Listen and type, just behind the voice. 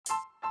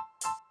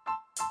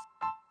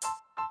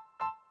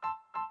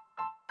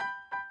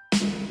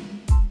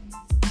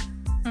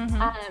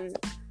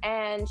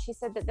And she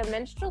said that the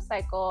menstrual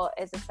cycle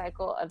is a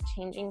cycle of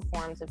changing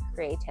forms of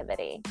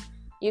creativity.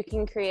 You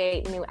can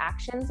create new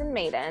actions in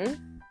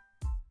maiden,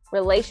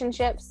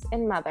 relationships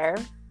in mother,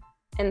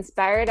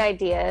 inspired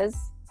ideas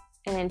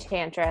in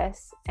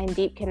enchantress, and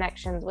deep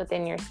connections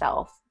within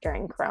yourself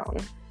during crone.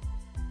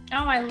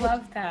 Oh, I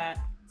love that.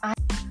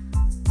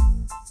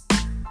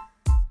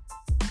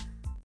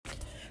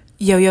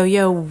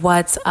 Yo,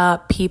 what's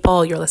up,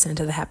 people? You're listening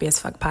to the Happy as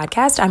Fuck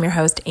podcast. I'm your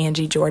host,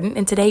 Angie Jordan,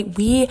 and today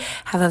we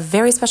have a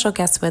very special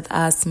guest with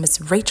us,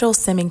 Miss Rachel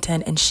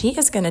Symington, and she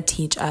is going to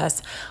teach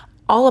us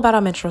all about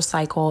our menstrual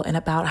cycle and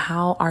about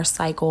how our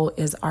cycle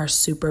is our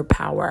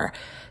superpower.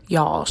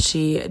 Y'all,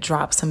 she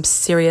dropped some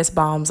serious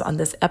bombs on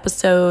this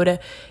episode.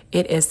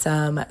 It is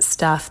some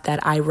stuff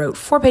that I wrote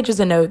 4 pages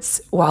of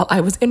notes while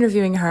I was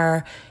interviewing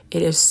her.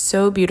 It is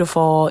so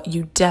beautiful.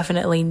 You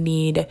definitely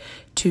need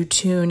to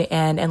tune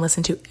in and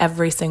listen to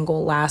every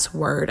single last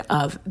word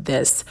of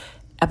this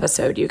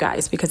episode, you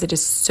guys, because it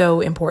is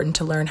so important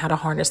to learn how to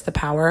harness the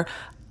power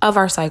of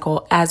our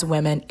cycle as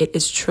women. It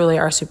is truly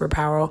our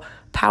superpower.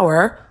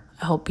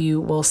 I hope you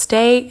will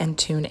stay and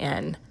tune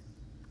in.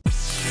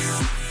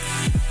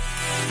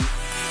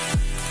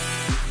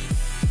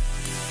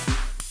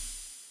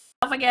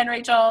 Again,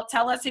 Rachel,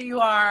 tell us who you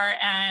are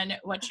and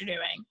what you're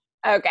doing.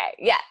 Okay,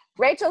 yeah.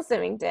 Rachel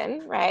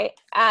Symington, right?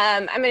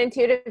 I'm an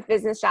intuitive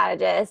business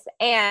strategist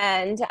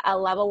and a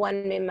level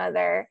 1 new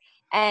mother,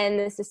 and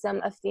the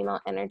System of Female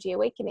Energy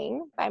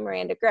Awakening by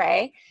Miranda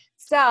Gray.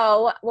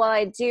 So while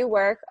I do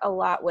work a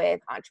lot with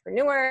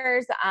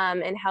entrepreneurs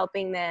and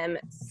helping them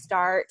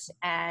start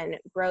and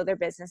grow their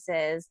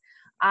businesses,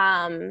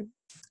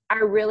 I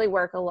really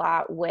work a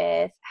lot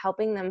with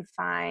helping them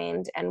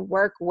find and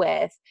work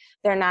with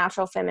their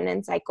natural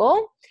feminine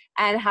cycle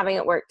and having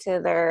it work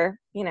to their,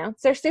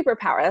 it's their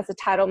superpower. That's the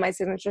title of my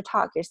signature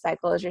talk. Your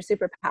cycle is your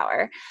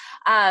superpower.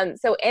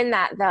 So in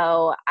that,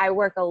 though, I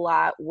work a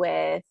lot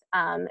with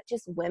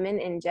just women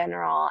in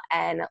general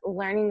and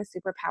learning the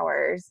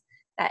superpowers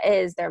that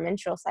is their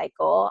menstrual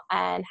cycle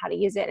and how to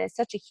use it. And it's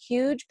such a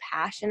huge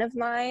passion of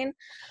mine.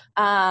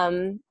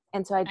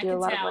 And so I do a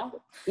lot of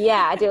work.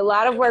 I do a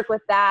lot of work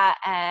with that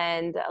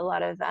and a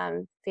lot of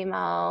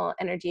female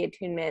energy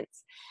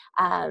attunements.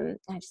 I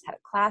just had a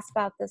class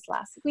about this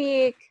last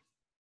week.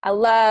 I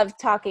love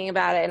talking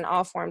about it in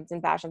all forms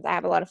and fashions. I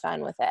have a lot of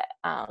fun with it.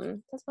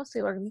 That's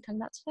mostly what we're going to be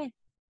talking about today.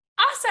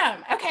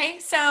 Awesome. Okay.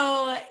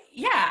 So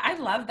yeah, I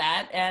love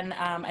that. And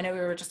I know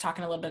we were just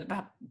talking a little bit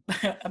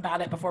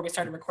about it before we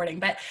started recording,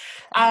 but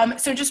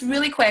so just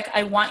really quick,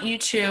 I want you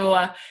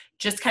to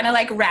just kind of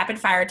like rapid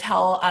fire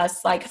tell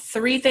us like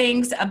 3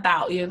 things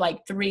about you, like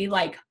 3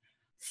 like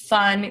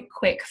fun,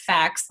 quick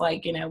facts,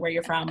 like, where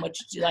you're from, what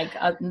you do, like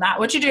not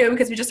what you do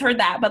because we just heard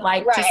that, but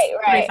like just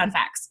 3 fun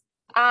facts.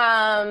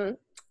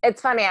 It's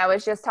funny. I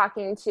was just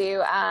talking to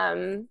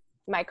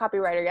my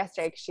copywriter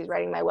yesterday because she's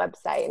writing my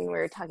website, and we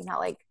were talking about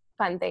like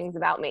fun things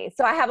about me.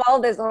 So I have all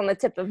this on the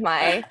tip of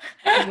my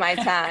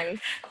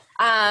tongue.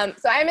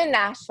 So I'm in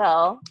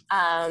Nashville.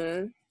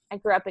 I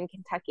grew up in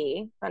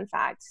Kentucky. Fun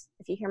fact,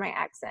 if you hear my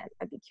accent,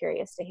 I'd be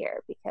curious to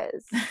hear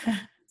because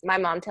my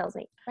mom tells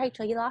me,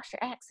 Rachel, you lost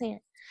your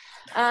accent.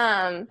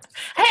 Hey,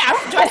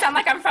 do I sound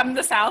like I'm from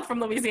the South,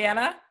 from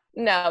Louisiana?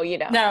 No, you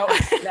don't. No.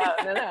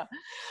 No.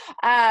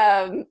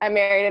 I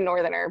married a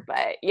Northerner,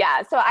 but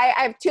yeah. So I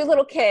have 2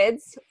 little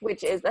kids,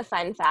 which is a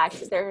fun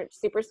fact. They're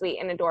super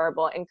sweet and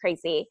adorable and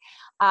crazy.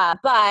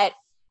 But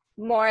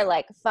more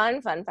like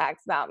fun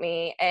facts about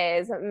me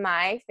is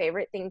my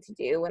favorite thing to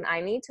do when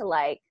I need to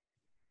like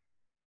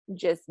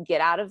just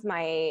get out of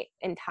my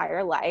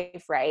entire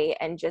life, right?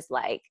 And just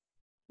like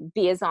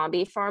be a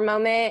zombie for a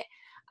moment.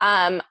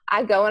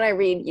 I go and I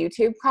read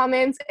YouTube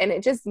comments and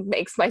it just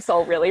makes my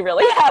soul really,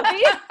 really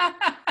happy.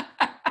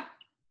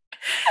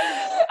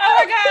 Oh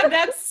my God,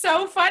 that's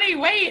so funny.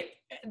 Wait,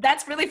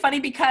 that's really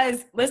funny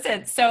because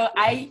listen, so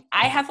I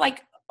have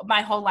like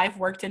my whole life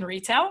worked in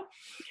retail.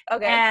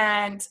 Okay.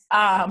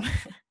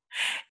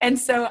 And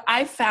so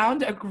I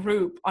found a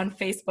group on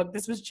Facebook.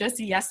 This was just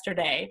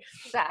yesterday.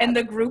 And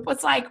the group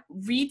was like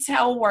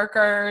retail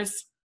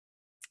workers,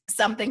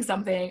 something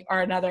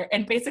or another.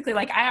 And basically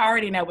like, I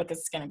already know what this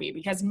is going to be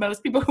because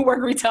most people who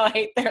work retail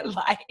hate their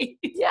life.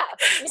 Yeah.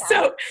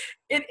 So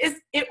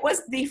it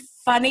was the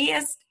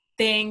funniest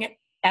thing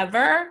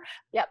ever.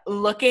 Yep.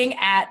 Looking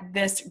at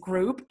this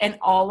group and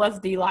all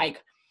of the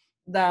like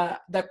the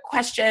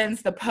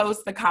questions, the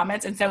posts, the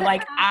comments. And so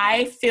like,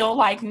 I feel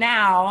like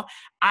now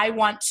I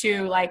want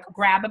to like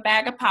grab a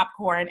bag of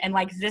popcorn and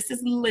like, this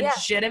is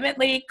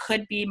legitimately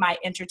could be my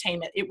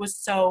entertainment. It was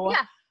so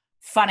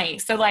funny.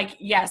 So like,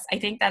 yes, I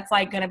think that's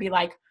like going to be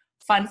like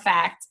fun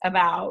fact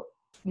about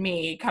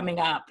me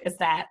coming up is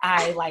that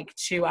I like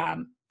to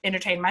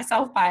entertain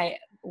myself by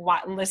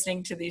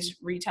listening to these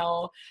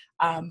retail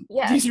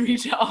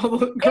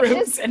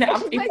groups and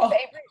how people. My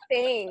favorite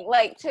thing,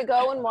 like to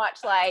go and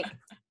watch like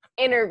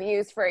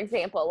interviews, for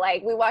example.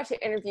 Like we watched an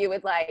interview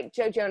with like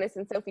Joe Jonas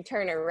and Sophie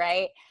Turner,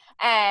 right?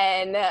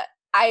 And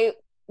I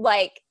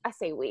was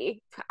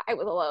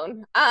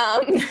alone.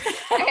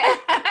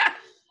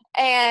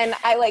 And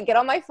I like get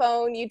on my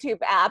phone, YouTube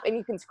app, and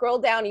you can scroll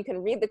down, you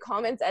can read the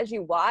comments as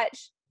you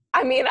watch.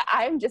 I mean,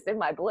 I'm just in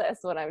my bliss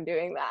when I'm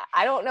doing that.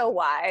 I don't know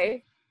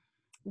why,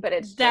 but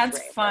it's That's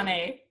just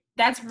funny.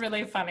 That's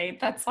really funny.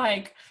 That's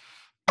like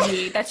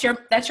that's your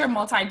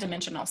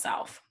multidimensional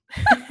self.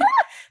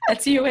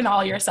 That's you and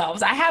all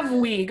yourselves. I have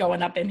we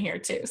going up in here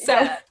too. So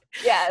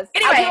yes.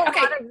 Anyway, I do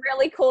a lot of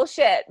really cool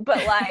shit,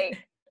 but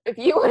like if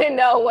you want to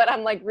know what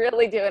I'm like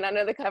really doing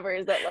under the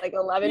covers at like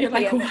 11 you're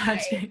p.m. like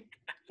watching.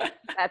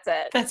 That's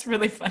it. That's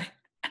really funny.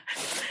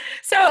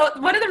 So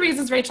one of the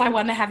reasons, Rachel, I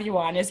wanted to have you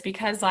on is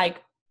because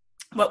like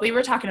what we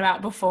were talking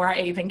about before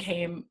I even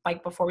came,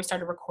 like before we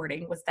started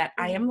recording, was that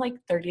I am like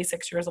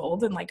 36 years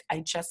old and like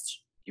I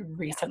just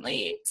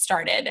recently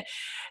started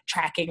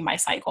tracking my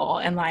cycle,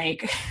 and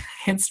like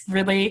it's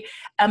really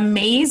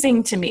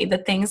amazing to me the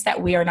things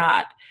that we were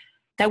not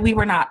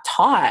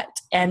taught,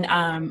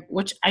 and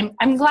which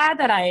I'm glad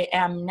that I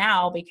am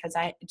now, because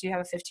I do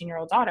have a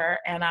 15-year-old daughter,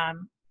 and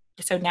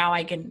so now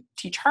I can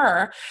teach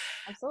her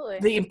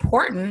the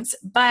importance.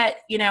 But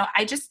you know,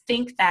 I just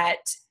think that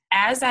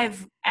as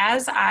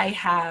I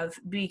have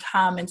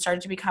become and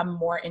started to become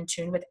more in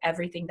tune with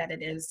everything that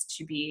it is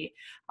to be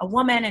a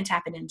woman, and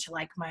tapping into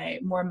like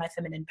more of my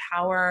feminine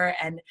power,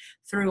 and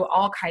through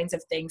all kinds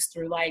of things,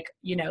 through like,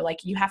 you know,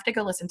 like you have to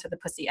go listen to the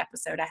pussy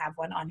episode. I have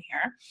one on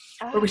here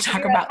where we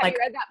talk about like, have you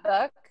read that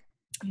book?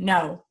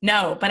 No,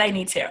 but I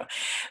need to.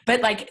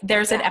 But like,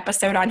 there's an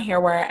episode on here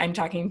where I'm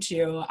talking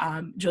to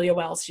Julia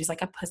Wells. She's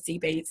like a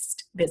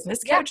pussy-based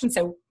business coach. And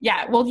so,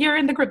 well, you're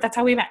in the group. That's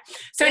how we met.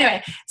 So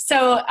anyway,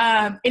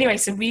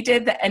 so we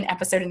did an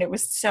episode, and it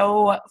was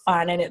so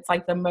fun. And it's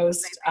like the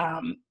most,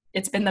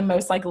 it's been the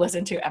most like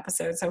listened to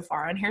episode so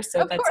far on here.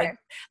 So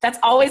that's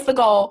always the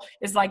goal,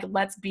 is like,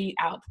 let's beat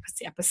out the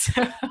pussy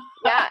episode.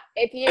 Yeah.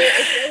 If you're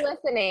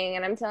listening,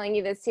 and I'm telling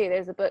you this too,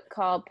 there's a book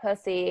called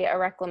Pussy, A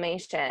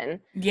Reclamation.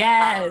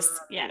 Yes.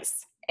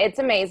 It's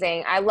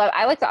amazing. I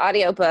like the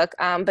audiobook.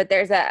 But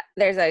there's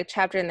a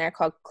chapter in there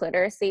called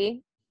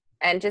Cliteracy.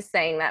 And just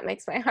saying that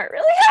makes my heart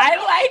really happy. I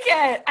like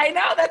it. I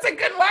know, that's a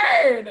good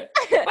word.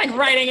 Like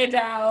writing it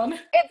down.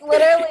 It's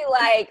literally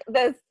like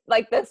this,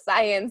 like the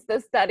science, the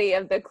study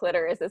of the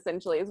clitoris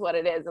essentially is what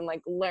it is, and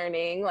like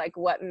learning like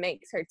what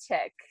makes her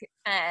tick.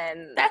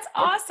 And that's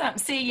awesome.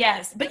 See,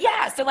 yes. But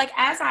yeah, so like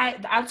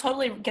I'll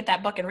totally get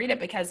that book and read it,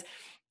 because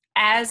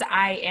as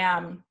I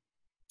am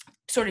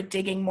sort of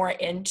digging more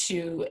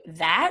into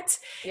that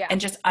and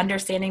just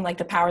understanding like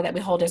the power that we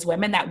hold as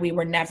women that we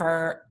were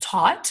never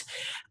taught.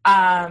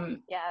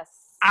 Yes.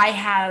 I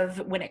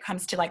have, when it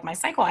comes to like my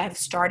cycle, I have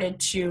started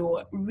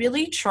to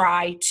really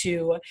try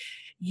to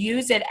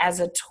use it as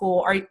a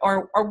tool,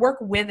 or work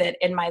with it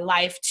in my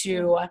life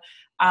to,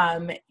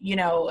 you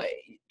know,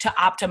 to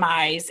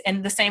optimize.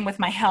 And the same with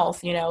my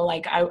health, you know,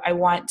 like I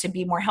want to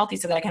be more healthy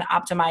so that I can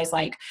optimize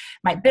like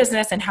my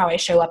business and how I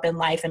show up in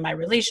life and my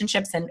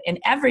relationships and in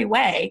every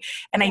way.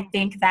 And I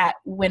think that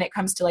when it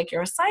comes to like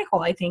your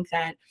cycle, I think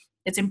that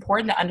it's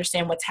important to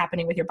understand what's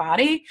happening with your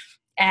body.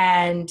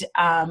 And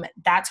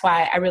that's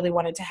why I really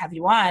wanted to have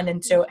you on.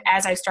 And so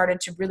as I started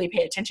to really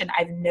pay attention,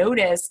 I've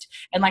noticed,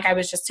 and like I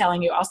was just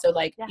telling you also,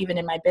 like even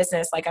in my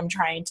business, like I'm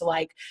trying to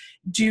like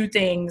do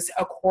things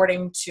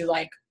according to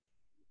like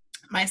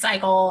my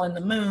cycle and the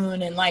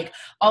moon and like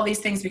all these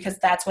things, because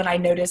that's when I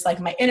notice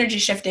like my energy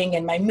shifting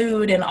and my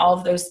mood and all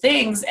of those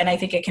things. And I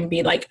think it can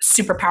be like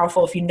super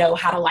powerful if you know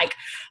how to like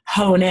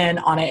hone in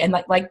on it. And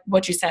like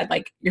what you said,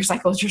 like your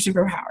cycle is your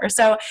superpower.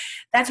 So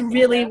that's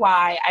really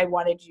why I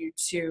wanted you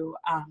to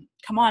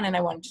come on, and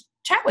I wanted to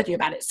chat with you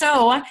about it.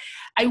 So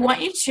I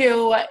want you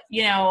to,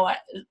 you know,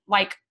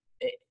 like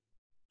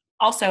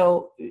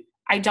also,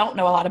 I don't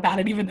know a lot about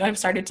it, even though I've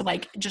started to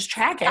like just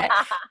track it.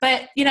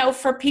 But, you know,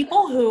 for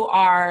people who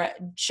are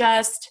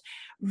just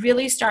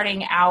really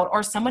starting out,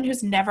 or someone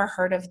who's never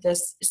heard of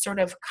this sort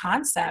of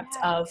concept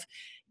of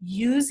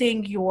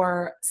using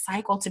your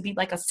cycle to be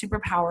like a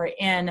superpower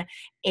in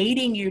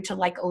aiding you to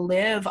like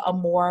live a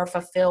more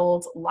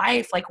fulfilled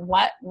life, like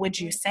what would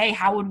you say?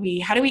 How do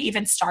we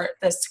even start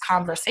this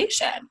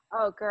conversation?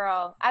 Oh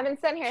girl, I've been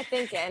sitting here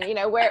thinking, you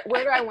know, where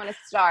do I want to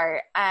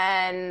start?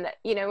 And,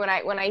 you know,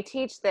 when I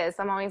teach this,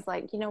 I'm always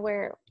like, you know,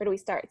 where do we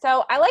start?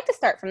 So I like to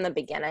start from the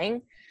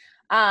beginning.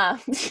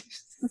 Obviously,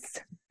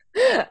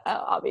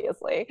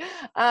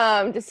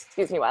 just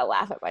excuse me while I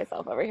laugh at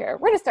myself over here.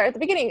 We're going to start at the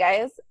beginning,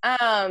 guys.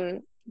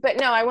 But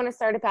no, I want to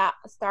start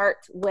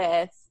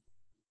with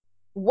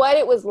what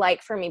it was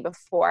like for me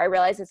before I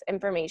realized this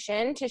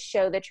information to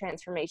show the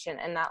transformation,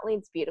 and that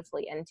leads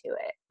beautifully into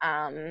it.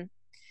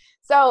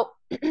 So,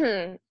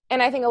 and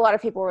I think a lot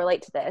of people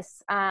relate to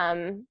this.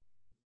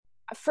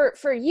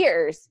 For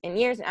years and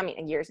years, I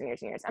mean, years and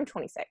years and years. I'm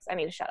 26. I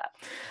need to shut up.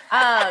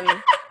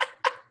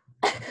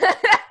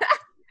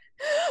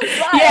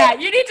 Yeah,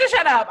 you need to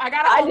shut up. I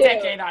got a whole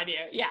decade on you.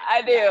 Yeah,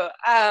 I do.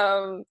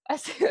 I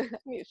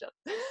need to shut up.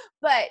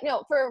 But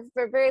no, for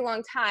a very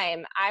long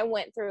time, I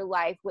went through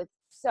life with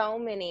so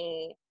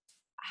many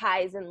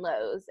highs and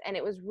lows, and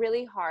it was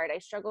really hard. I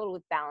struggled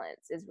with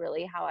balance is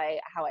really how I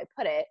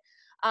put it.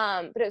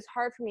 But it was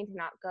hard for me to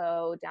not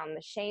go down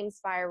the shame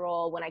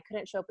spiral when I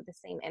couldn't show up with the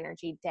same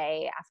energy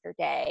day after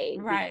day.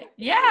 Right.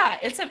 Yeah.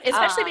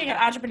 Especially being an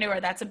Um, entrepreneur,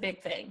 that's a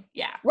big thing.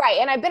 Yeah. Right.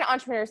 And I've been an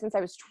entrepreneur since I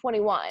was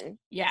 21.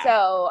 Yeah.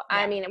 So, Yeah.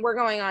 I mean, we're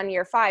going on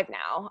year 5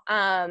 now.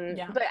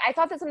 Yeah. But I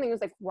thought that something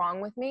was like wrong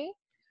with me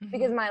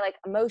because my like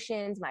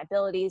emotions, my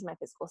abilities, my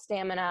physical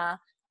stamina,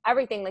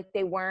 everything, like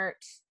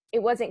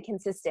it wasn't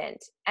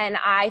consistent. And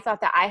I thought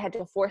that I had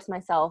to force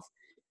myself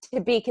to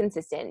be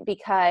consistent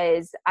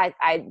because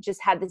I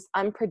just had this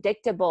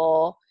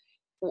unpredictable,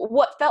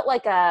 what felt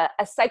like a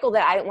cycle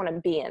that I didn't want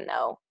to be in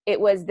though. It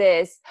was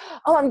this,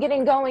 oh, I'm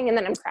getting going and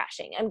then I'm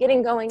crashing. I'm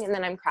getting going and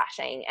then I'm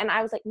crashing. And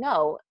I was like,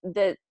 no,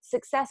 the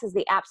success is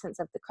the absence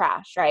of the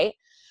crash, right?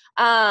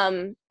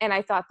 And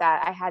I thought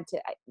that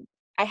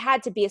I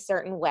had to be a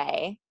certain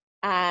way.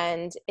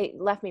 And it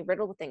left me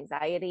riddled with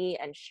anxiety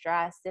and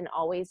stress and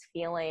always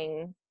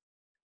feeling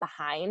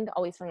behind,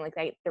 always feeling like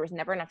there was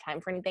never enough time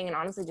for anything, and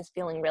honestly just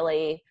feeling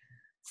really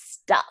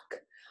stuck.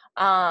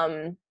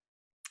 And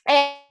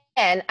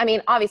I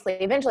mean, obviously,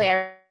 eventually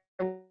I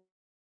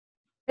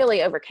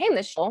really overcame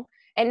this struggle,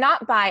 and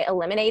not by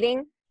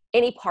eliminating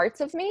any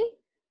parts of me,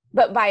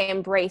 but by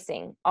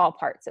embracing all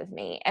parts of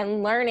me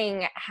and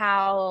learning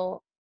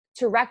how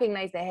to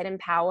recognize the hidden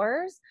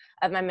powers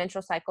of my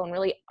menstrual cycle and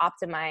really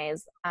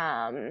optimize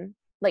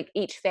like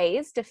each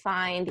phase to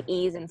find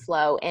ease and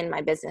flow in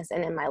my business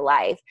and in my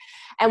life.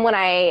 And when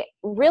I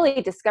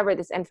really discovered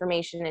this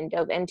information and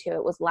dove into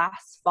it was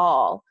last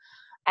fall.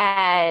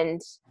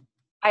 And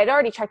I had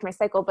already checked my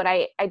cycle, but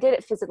I did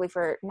it physically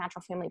for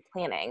natural family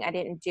planning. I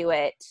didn't do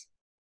it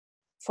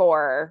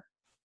for,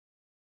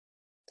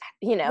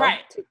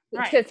 Right.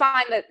 to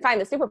find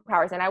the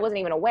superpowers. And I wasn't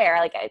even aware,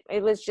 like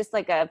it was just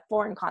like a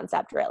foreign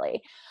concept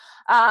really.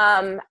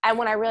 And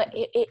when I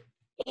really,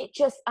 it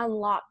just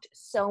unlocked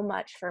so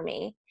much for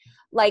me,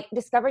 like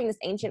discovering this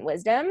ancient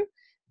wisdom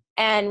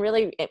and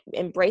really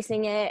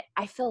embracing it.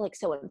 I feel like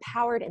so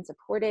empowered and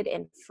supported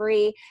and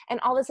free.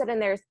 And all of a sudden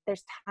there's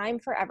time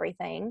for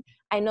everything.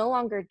 I no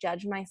longer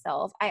judge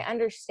myself. I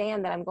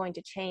understand that I'm going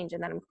to change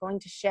and that I'm going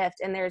to shift,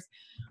 and there's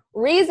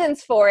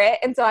reasons for it.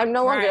 And so I'm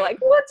no longer like,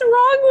 what's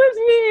wrong with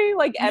me?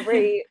 Like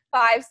every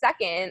 5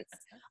 seconds.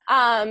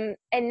 And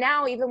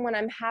now even when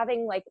I'm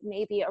having like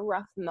maybe a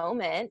rough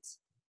moment,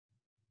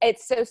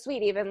 it's so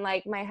sweet. Even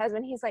like my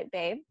husband, he's like,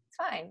 babe, it's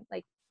fine.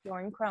 Like you're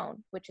in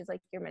crone, which is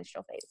like your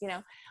menstrual phase,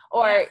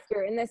 or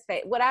you're in this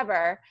phase,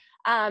 whatever.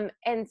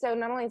 And so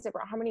not only is it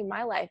brought harmony in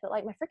my life, but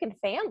like my freaking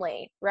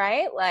family,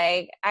 right?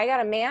 Like I got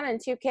a man and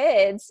 2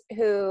 kids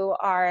who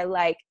are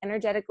like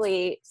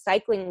energetically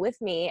cycling with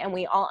me, and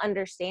we all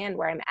understand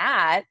where I'm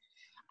at.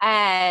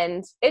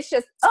 And it's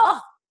just,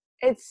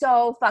 it's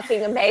so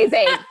fucking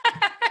amazing.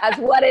 That's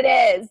what it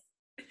is.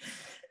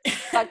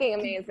 Fucking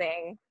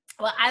amazing.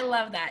 Well, I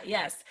love that.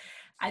 Yes,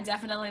 I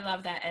definitely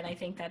love that. And I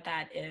think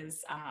that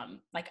is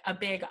like a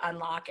big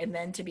unlock. And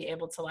then to be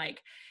able to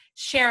like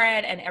share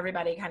it and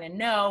everybody kind of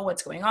know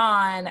what's going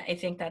on, I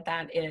think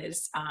that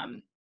is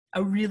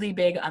a really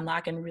big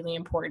unlock and really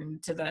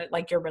important to the,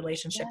 like your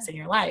relationships in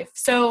your life.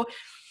 So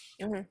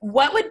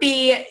what would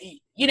be,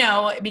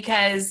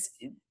 because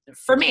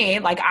for me,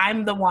 like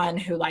I'm the one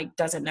who like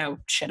doesn't know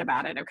shit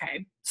about it.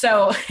 Okay.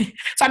 So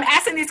I'm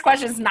asking these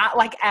questions, not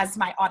like as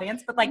my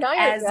audience, but like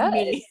as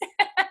me.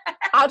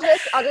 I'll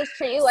just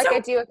treat you like I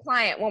do a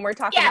client when we're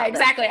talking about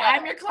exactly. This.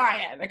 I'm your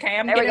client. Okay.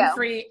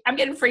 I'm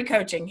getting free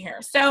coaching here.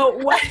 So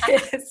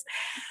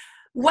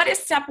what is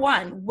step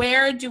 1?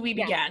 Where do we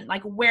begin?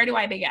 Like, where do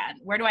I begin?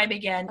 Where do I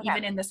begin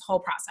even in this whole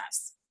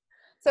process?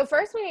 So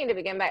first we need to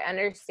begin by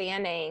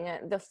understanding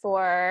the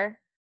 4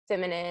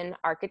 feminine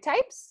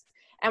archetypes.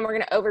 And we're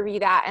going to overview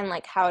that and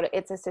like how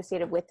it's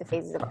associated with the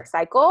phases of our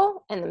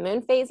cycle and the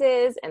moon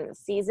phases and the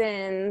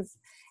seasons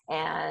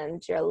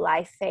and your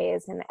life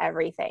phase and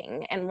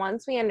everything. And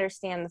once we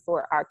understand the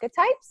 4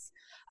 archetypes,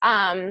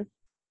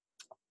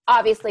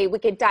 obviously we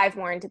could dive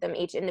more into them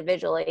each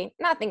individually.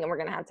 Not thinking we're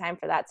going to have time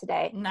for that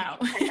today. No.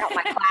 Check out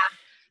my class.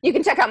 You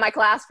can check out my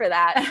class for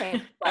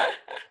that. But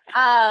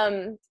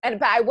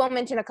I will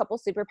mention a couple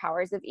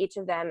superpowers of each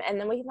of them. And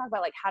then we can talk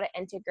about like how to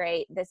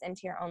integrate this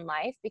into your own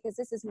life, because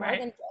this is more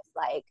than just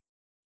like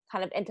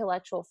kind of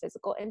intellectual,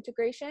 physical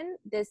integration.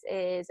 This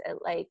is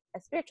like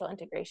a spiritual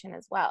integration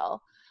as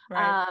well.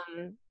 Right.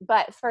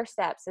 But first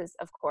steps is,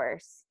 of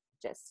course,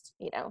 just,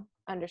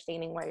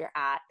 understanding where you're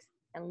at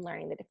and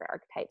learning the different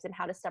archetypes and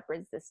how to stop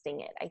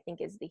resisting it, I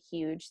think is the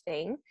huge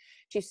thing.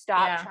 To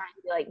stop trying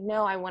to be like,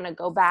 no, I want to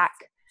go back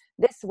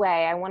this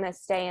way. I want to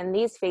stay in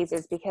these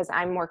phases because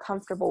I'm more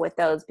comfortable with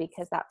those,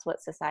 because that's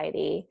what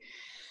society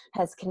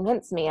has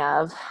convinced me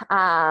of.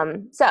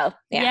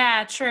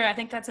 Yeah, true. I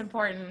think that's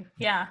important.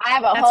 Yeah.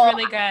 That's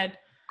really good.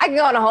 I can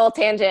go on a whole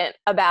tangent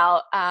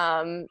about,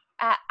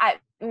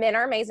 men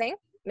are amazing.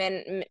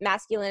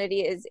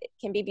 Masculinity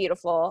can be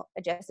beautiful,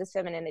 just as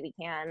femininity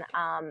can.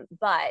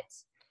 But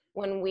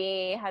when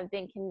we have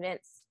been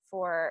convinced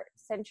for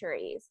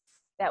centuries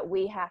that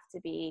we have to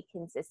be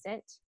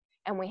consistent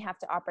and we have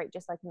to operate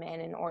just like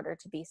men in order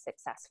to be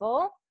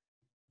successful.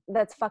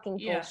 That's fucking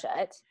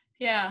bullshit.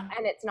 Yeah.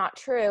 And it's not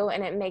true.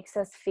 And it makes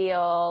us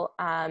feel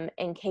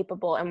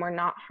incapable, and we're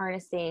not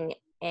harnessing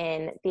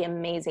in the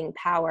amazing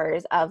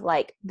powers of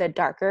like the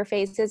darker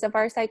phases of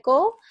our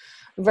cycle,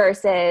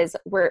 versus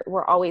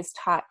we're always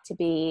taught to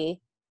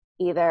be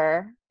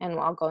either, and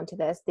I'll go into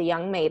this, the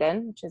young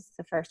maiden, which is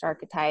the first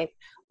archetype,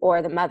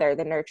 or the mother,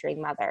 the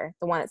nurturing mother,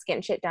 the one that's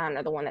getting shit done,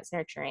 or the one that's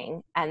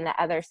nurturing. And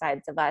the other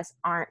sides of us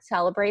aren't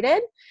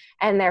celebrated,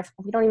 and therefore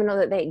we don't even know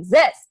that they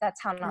exist. That's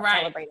how not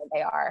celebrated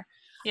they are.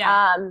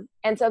 Yeah.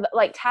 And so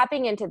like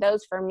tapping into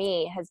those for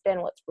me has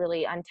been what's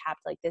really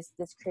untapped, like this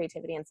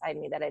creativity inside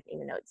me that I didn't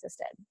even know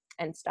existed,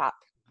 and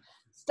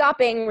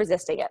stopping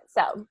resisting it.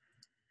 So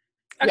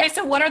okay,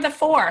 so what are the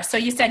 4? So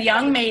you said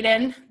young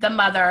maiden, the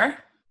mother.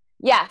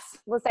 Yes,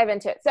 let's dive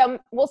into it. So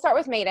we'll start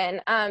with maiden.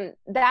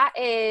 That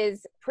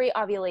is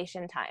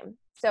pre-ovulation time.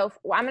 So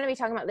I'm going to be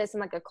talking about this in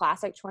like a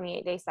classic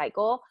 28-day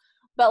cycle.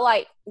 But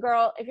like,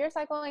 girl, if you're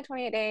cycling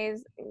 28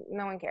 days,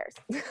 no one cares.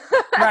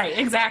 Right,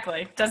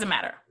 exactly. Doesn't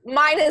matter.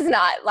 Mine is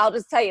not. I'll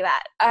just tell you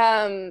that.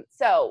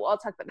 So I'll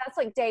talk about that's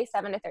like day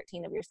 7 to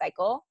 13 of your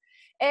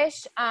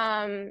cycle-ish.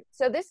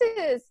 So this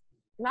is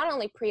not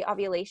only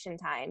pre-ovulation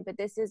time, but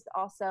this is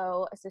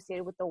also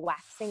associated with the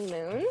waxing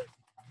moon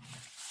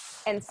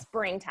and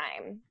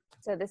springtime.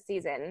 So this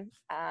season,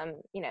 we're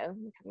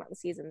talking about the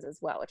seasons as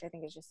well, which I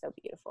think is just so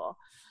beautiful.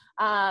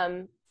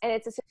 And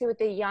it's associated with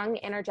the young,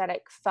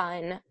 energetic,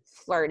 fun,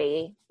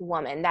 flirty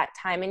woman, that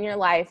time in your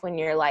life when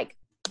you're like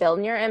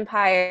building your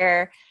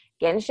empire,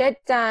 getting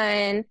shit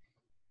done,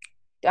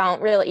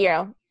 don't really,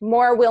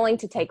 more willing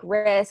to take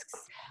risks.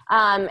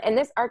 And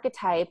this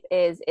archetype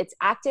it's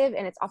active,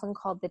 and it's often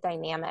called the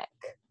dynamic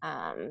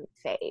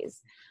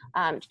phase.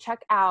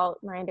 Check out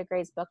Miranda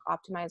Gray's book,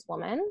 Optimized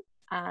Woman.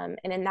 And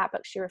in that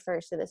book, she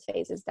refers to this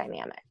phase as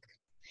dynamic.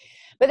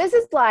 But this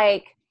is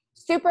like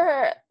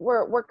super,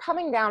 we're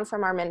coming down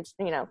from our,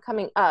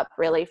 coming up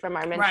really from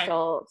our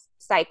menstrual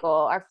cycle,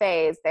 our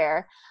phase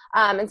there.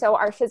 And so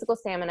our physical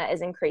stamina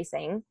is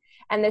increasing.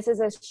 And this is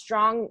a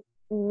strong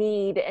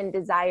need and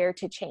desire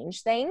to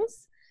change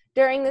things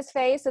during this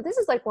phase. So this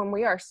is like when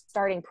we are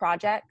starting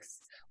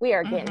projects, we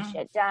are getting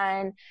shit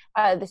done.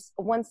 This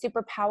one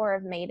superpower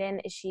of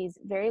maiden is she's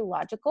very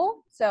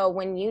logical. So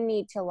when you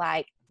need to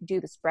like do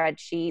the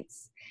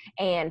spreadsheets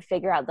and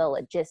figure out the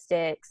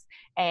logistics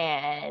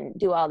and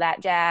do all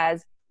that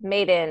jazz,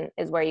 maiden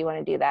is where you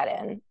want to do that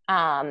in.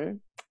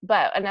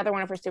 But another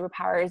one of her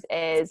superpowers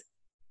is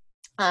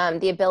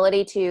the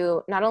ability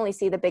to not only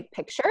see the big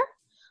picture,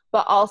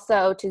 but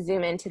also to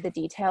zoom into the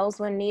details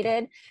when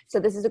needed. So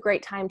this is a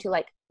great time to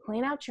like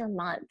plan out your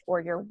month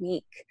or your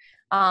week.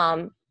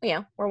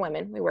 We're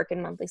women, we work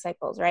in monthly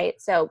cycles, right?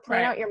 So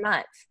plan out your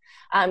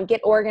month,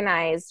 get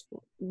organized,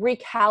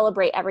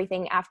 recalibrate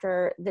everything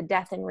after the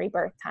death and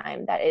rebirth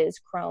time that is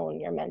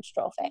crone, your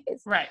menstrual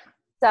phase. Right.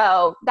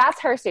 So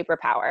that's her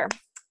superpower.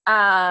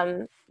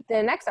 The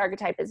next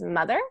archetype is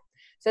mother.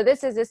 So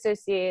this is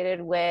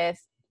associated with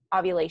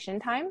ovulation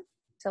time.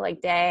 So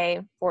like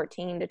day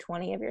 14 to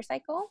 20 of your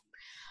cycle.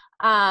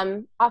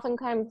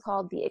 Oftentimes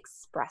called the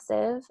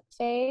expressive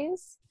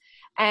phase.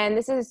 And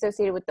this is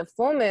associated with the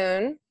full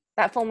moon,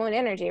 that full moon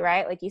energy,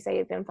 right? Like you say,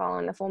 you've been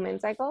following the full moon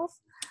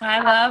cycles.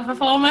 I love the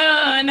full moon.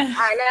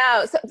 I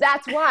know. So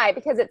that's why,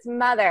 because it's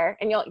mother,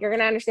 and you're going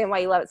to understand why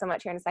you love it so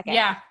much here in a second.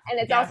 Yeah. And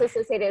it's also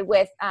associated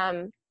with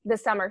the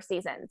summer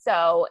season.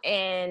 So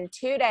in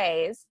 2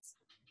 days,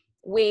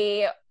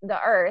 the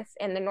earth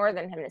in the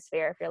northern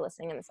hemisphere, if you're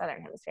listening in the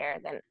southern hemisphere,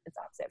 then it's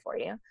opposite for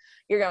you.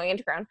 You're going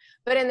into crone.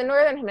 But in the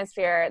northern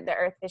hemisphere, the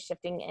earth is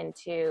shifting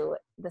into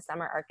the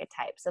summer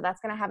archetype. So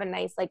that's going to have a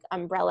nice like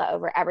umbrella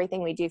over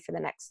everything we do for the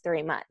next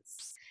 3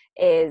 months,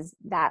 is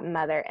that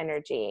mother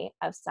energy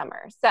of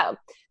summer. So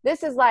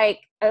this is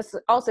like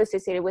also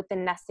associated with the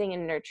nesting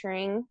and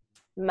nurturing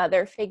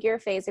mother figure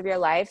phase of your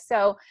life.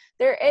 So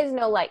there is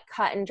no like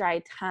cut and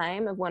dry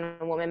time of when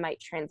a woman might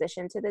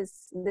transition to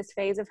this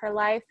phase of her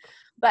life.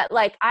 But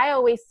like I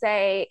always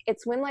say,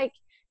 it's when like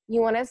you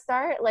want to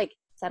start like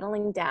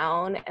settling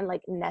down and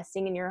like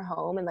nesting in your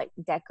home and like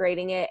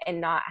decorating it,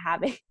 and not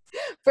having,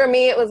 for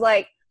me, it was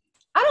like,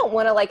 I don't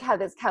want to like have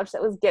this couch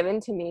that was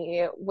given to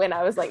me when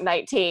I was like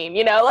 19,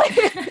 like,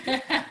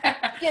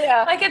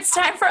 like it's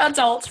time for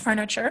adult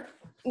furniture.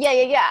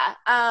 Yeah.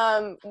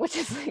 Which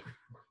is like,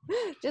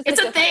 it's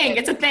a thing.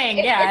 It's a thing.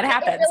 Yeah, it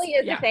happens. It really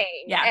is a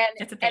thing. Yeah,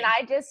 it's a thing. And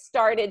I just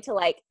started to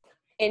like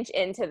inch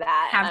into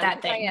that. Have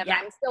that thing.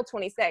 I'm still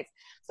 26.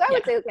 So I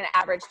would say like an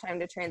average time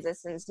to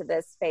transition to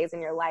this phase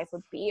in your life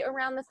would be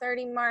around the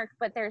 30 mark,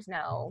 but there's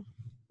no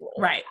rule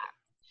right.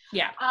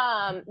 Yeah.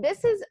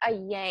 This is a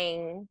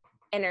yang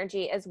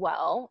energy as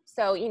well.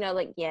 So,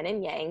 like yin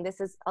and yang,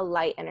 this is a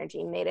light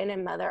energy. Maiden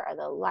and mother are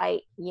the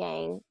light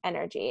yang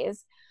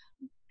energies.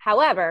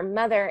 However,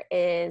 mother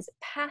is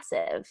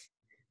passive.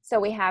 So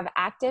we have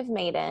active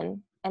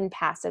maiden and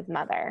passive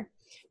mother.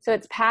 So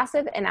it's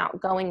passive and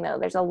outgoing though.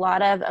 There's a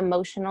lot of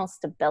emotional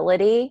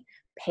stability,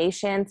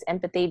 patience,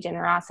 empathy,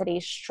 generosity,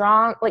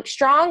 strong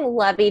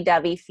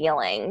lovey-dovey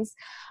feelings.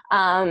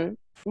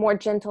 more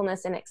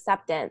gentleness and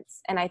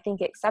acceptance. And I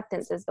think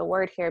acceptance is the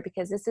word here,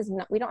 because this is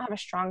we don't have a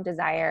strong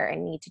desire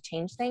and need to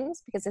change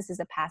things, because this is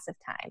a passive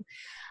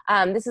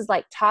time. This is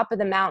like top of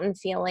the mountain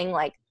feeling,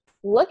 like,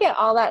 look at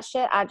all that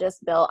shit I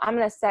just built. I'm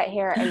going to sit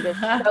here and just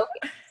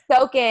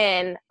soak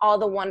in all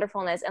the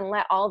wonderfulness and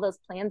let all those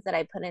plans that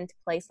I put into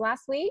place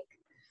last week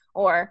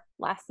or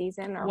last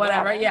season or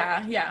whatever.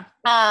 Yeah.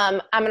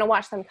 I'm going to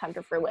watch them come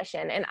to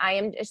fruition. And I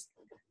am just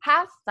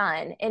have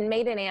fun. In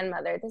Maiden and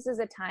Mother, this is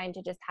a time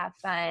to just have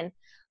fun,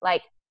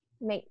 like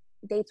make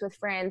dates with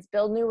friends,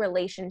 build new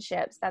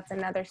relationships. That's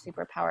another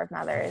superpower of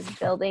Mother, is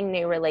building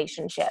new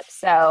relationships.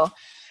 So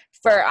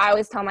I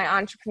always tell my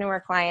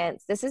entrepreneur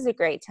clients, this is a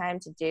great time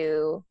to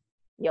do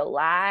your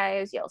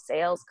lives, your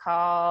sales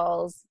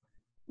calls,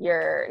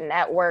 your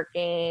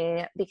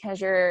networking,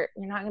 because you're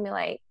not going to be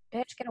like,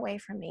 bitch, get away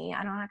from me.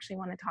 I don't actually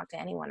want to talk to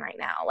anyone right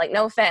now. Like,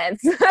 no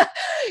offense.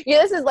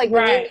 This is like,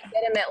 right.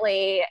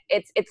 Legitimately,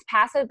 it's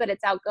passive, but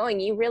it's outgoing.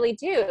 You really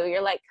do.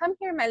 You're like, come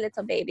here, my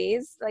little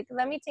babies. Like,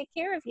 let me take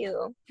care of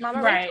you.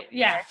 Mama. Right.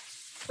 Yeah.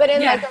 But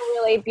in like a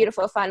really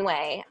beautiful, fun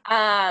way.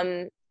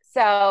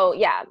 So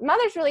yeah,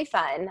 Mother's really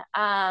fun.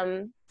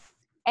 And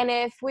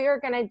if we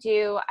were going to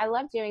do, I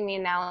love doing the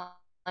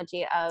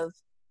analogy of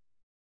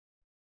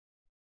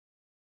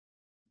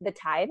the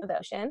tide of the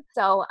ocean.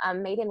 So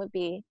Maiden would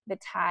be the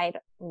tide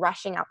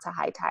rushing out to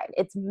high tide.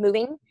 It's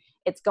moving,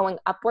 it's going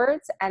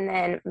upwards, and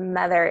then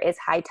Mother is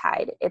high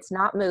tide. It's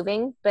not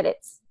moving, but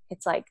it's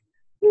like,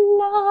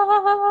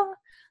 la,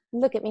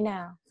 look at me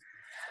now.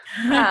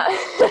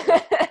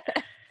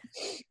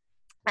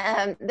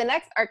 The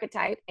next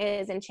archetype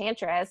is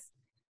Enchantress.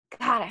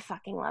 God, I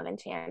fucking love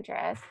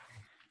Enchantress.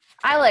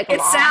 I like them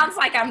all. It sounds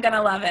like I'm going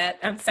to love it.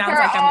 It sounds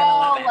like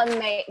I'm going to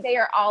love it. They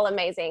are all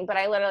amazing. But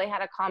I literally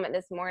had a comment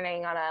this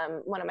morning on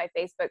one of my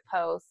Facebook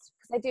posts.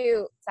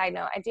 Because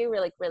I do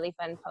really, really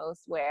fun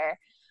posts where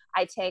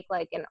I take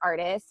like an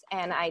artist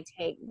and I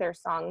take their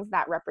songs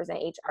that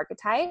represent each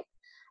archetype.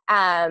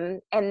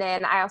 And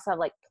then I also have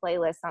like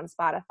playlists on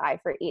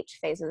Spotify for each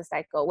phase of the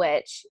cycle,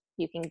 which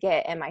you can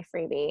get in my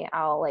freebie.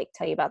 I'll like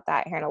tell you about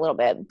that here in a little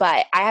bit.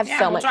 But I have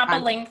so much fun.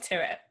 Drop a link to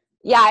it.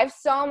 Yeah, I have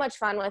so much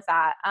fun with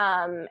that.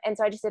 And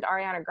so I just did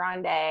Ariana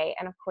Grande,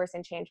 and of course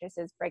Enchantress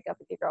is break up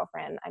with your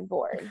girlfriend. I'm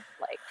bored,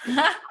 like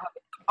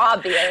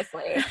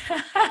obviously.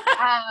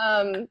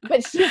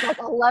 But she's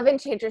like, I love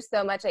Enchantress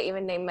so much. I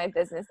even named my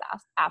business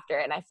after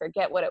it, and I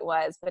forget what it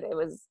was, but it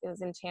was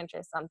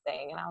Enchantress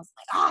something, and I was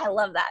like, oh, I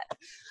love that.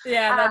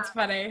 Yeah, that's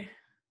funny.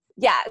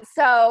 Yeah,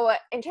 so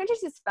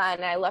Enchantress is fun,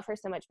 and I love her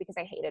so much because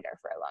I hated her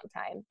for a long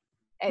time.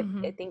 I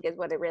think is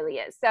what it really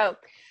is. So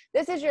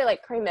this is your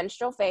like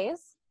premenstrual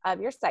phase of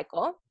your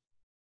cycle,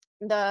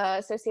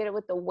 associated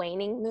with the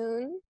waning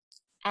moon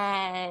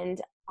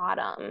and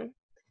autumn.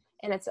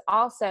 And it's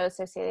also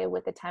associated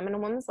with the time in a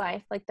woman's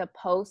life, like the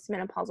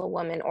post-menopausal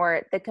woman,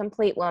 or the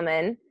complete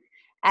woman,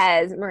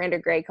 as Miranda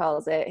Gray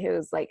calls it,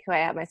 who I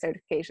have my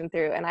certification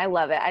through. And I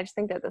love it. I just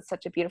think that that's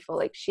such a beautiful,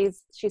 like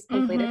she's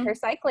completed her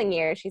cycling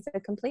year. She's a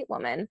complete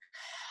woman.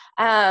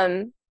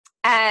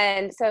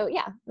 And so,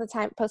 yeah, the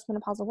time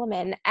post-menopausal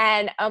woman.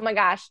 And oh my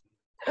gosh.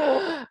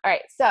 All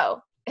right.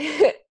 So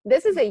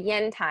this is a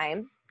yin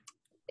time.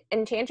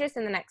 Enchantress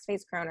and the next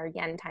phase crone are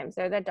yin times.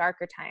 They're the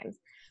darker times.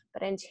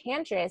 But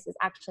Enchantress is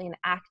actually an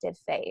active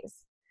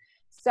phase.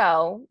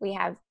 So we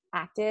have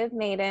active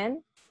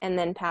Maiden, and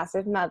then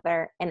passive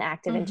Mother, and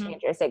active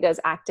Enchantress. It goes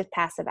active,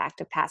 passive,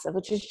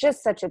 which is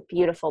just such a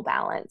beautiful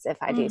balance, if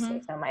I do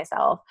say so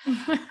myself.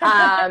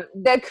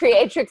 The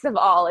creatrix of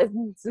all is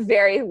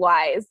very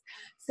wise.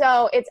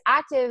 So it's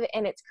active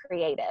and it's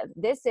creative.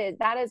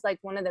 That is like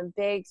one of the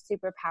big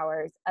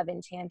superpowers of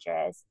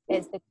Enchantress,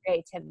 is the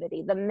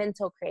creativity, the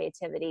mental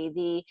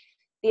creativity,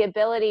 the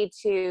ability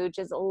to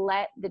just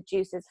let the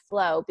juices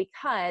flow,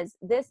 because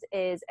this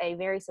is a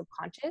very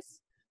subconscious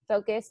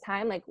focused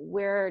time. Like,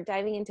 we're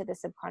diving into the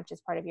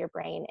subconscious part of your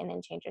brain in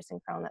Enchantress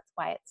and Crone. That's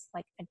why it's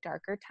like a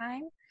darker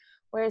time.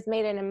 Whereas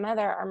Maiden and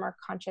Mother are more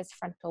conscious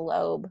frontal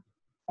lobe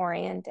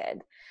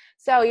oriented.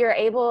 So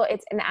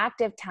it's an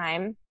active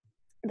time.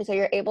 So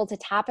you're able to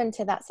tap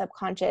into that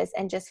subconscious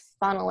and just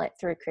funnel it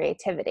through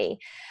creativity.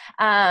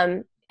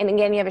 And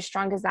again, you have a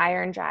strong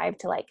desire and drive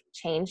to like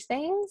change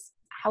things.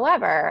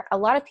 However, a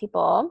lot of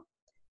people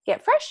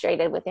get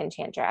frustrated with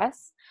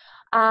Enchantress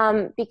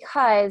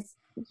because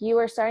you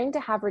are starting to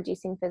have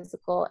reducing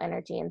physical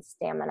energy and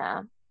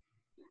stamina.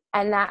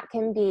 And that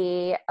can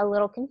be a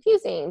little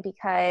confusing,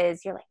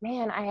 because you're like,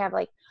 man, I have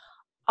like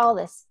all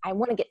this, I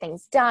want to get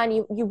things done.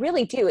 You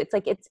really do. It's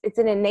like, it's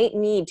an innate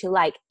need to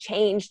like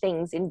change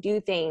things and do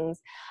things.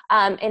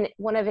 And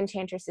one of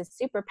Enchantress's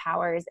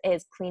superpowers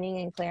is cleaning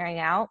and clearing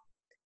out.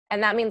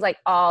 And that means like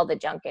all the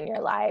junk in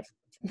your life,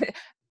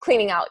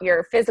 cleaning out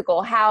your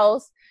physical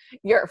house,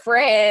 your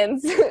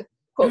friends,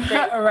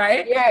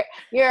 right?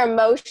 Your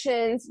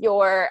emotions,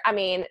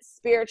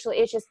 spiritually,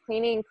 it's just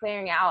cleaning and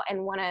clearing out.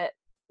 And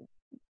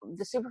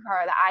the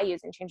superpower that I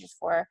use Enchantress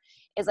for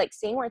is like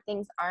seeing where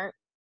things aren't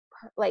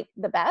like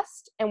the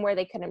best and where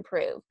they could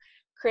improve.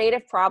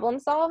 Creative problem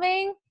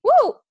solving,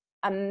 woo,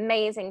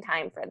 amazing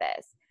time for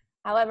this.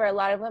 However, a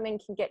lot of women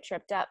can get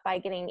tripped up by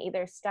getting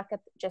either stuck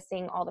at just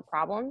seeing all the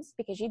problems,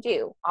 because you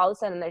do. All of a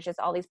sudden, there's just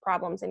all these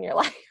problems in your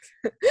life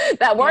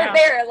that weren't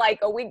there like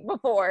a week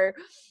before.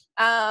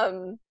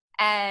 And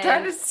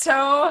that is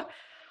so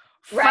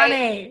right?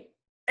 funny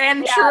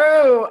and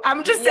true.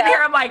 I'm just sitting here,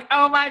 I'm like,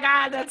 oh my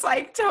God, that's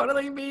like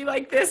totally me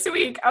like this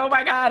week. Oh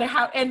my God.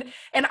 How and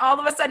all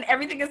of a sudden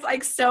everything is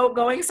like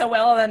going so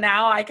well, and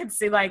now I can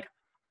see like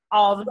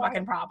all the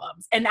fucking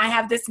problems. And I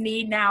have this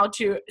need now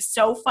to,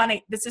 so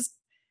funny. This is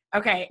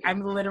okay.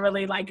 I'm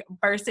literally like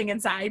bursting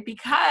inside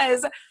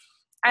because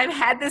I've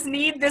had this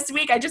need this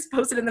week. I just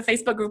posted in the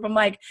Facebook group. I'm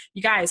like,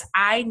 you guys,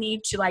 I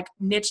need to like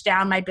niche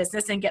down my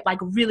business and get like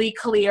really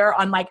clear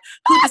on like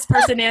who this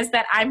person is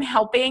that I'm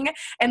helping,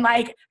 and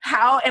like,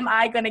 how am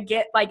I going to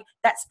get like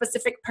that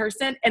specific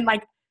person, and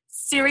like,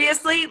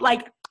 seriously,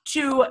 like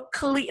to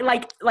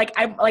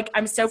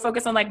I'm so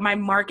focused on like my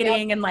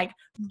marketing and like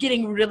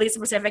getting really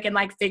specific and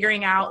like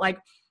figuring out like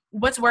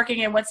what's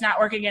working and what's not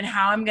working and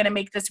how I'm going to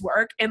make this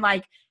work. And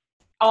like,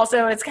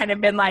 also it's kind of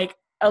been like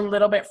a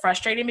little bit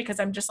frustrating because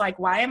I'm just like,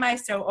 why am I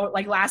so,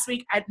 like last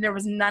week, there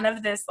was none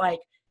of this. I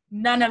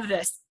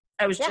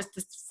was just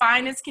as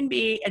fine as can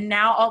be. And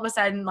now all of a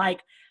sudden,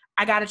 like,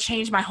 I got to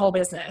change my whole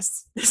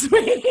business this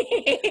week.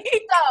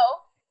 So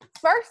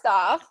first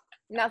off,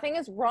 nothing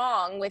is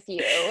wrong with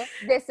you.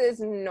 This is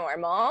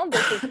normal.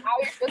 This is how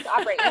you're supposed to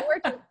operate.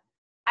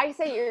 I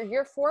say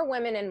you're 4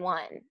 women in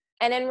one.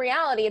 And in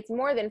reality, it's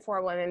more than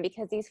 4 women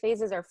because these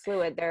phases are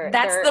fluid.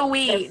 That's the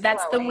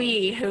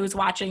we who's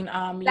watching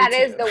YouTube. That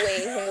is the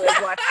we who is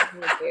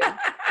watching YouTube.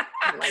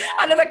 Oh my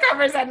God. Under the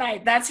covers at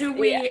night. That's who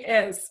we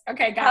is.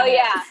 Okay, got it.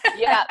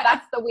 Yeah,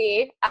 that's the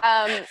we.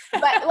 But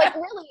like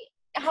really,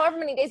 however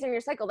many days in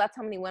your cycle, that's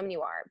how many women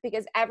you are.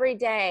 Because every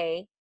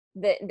day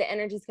the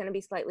energy is going to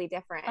be slightly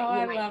different. Oh, you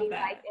I might love be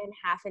that. like in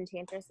half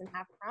enchantress and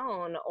half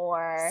crone,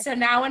 or so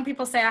now when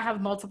people say I have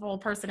multiple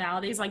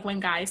personalities, like when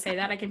guys say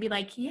that, I can be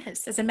like,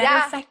 yes, as a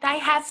matter of fact, I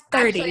have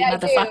 30.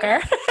 Actually,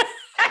 motherfucker.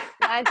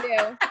 I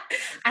do.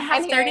 I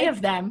have 30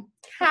 of them.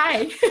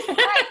 Hi.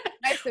 Hi.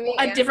 Nice to meet you.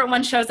 A different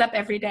one shows up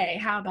every day.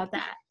 How about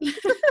that?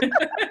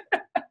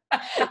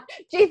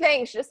 Gee,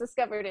 thanks. Just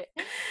discovered it.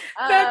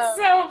 That's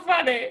so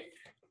funny.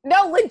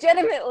 No,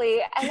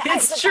 legitimately. And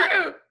it's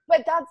true.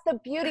 But that's the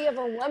beauty of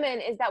a woman,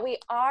 is that we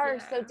are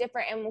so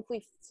different. And if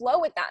we flow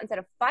with that instead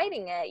of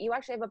fighting it, you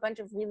actually have a bunch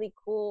of really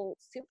cool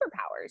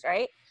superpowers,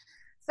 right?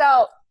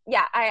 So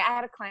yeah, I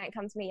had a client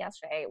come to me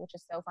yesterday, which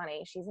is so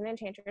funny. She's an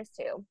enchantress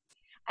too.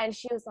 And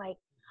she was like,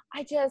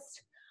 I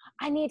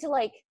need to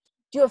like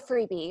do a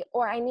freebie,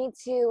 or I need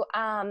to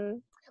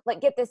like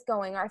get this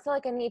going, or I feel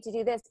like I need to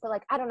do this, but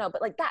like, I don't know,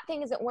 but like that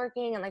thing isn't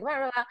working, and like, blah,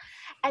 blah, blah.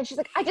 And she's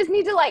like, I just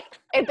need to like,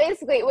 and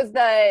basically it was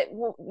the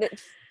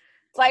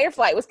fight or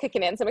flight was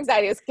kicking in. Some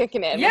anxiety was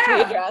kicking in, which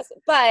we addressed.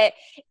 But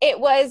it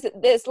was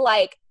this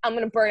like, I'm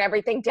going to burn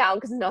everything down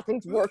because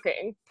nothing's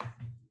working.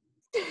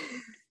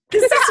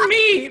 This is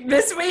me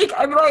this week.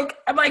 I'm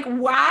like,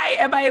 why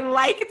am I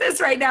like this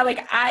right now?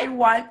 Like, I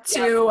want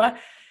to,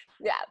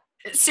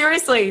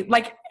 seriously,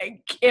 like,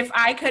 if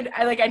I could,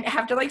 I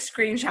have to like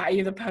screenshot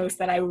you the post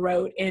that I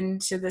wrote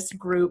into this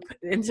group,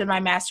 into my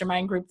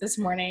mastermind group this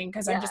morning.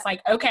 Cause I'm just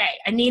like, okay,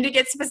 I need to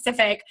get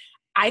specific.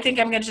 I think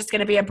I'm just going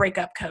to be a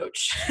breakup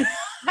coach.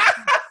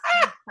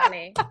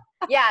 Funny.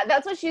 Yeah,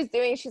 that's what she's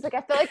doing. She's like,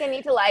 I feel like I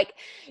need to like,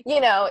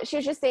 she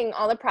was just seeing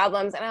all the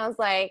problems. And I was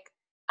like,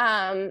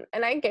 and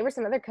I gave her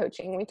some other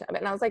coaching.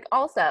 And I was like,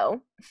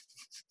 also,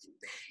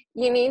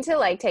 you need to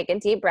like take a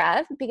deep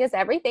breath, because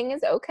everything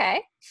is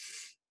okay.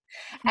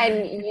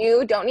 And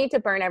you don't need to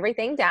burn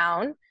everything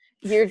down.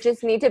 You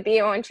just need to be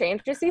your own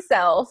enchantressy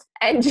self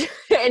and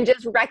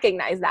just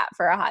recognize that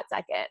for a hot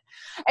second.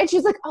 And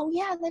she's like, oh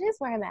yeah, that is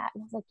where I'm at.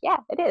 And I was like, yeah,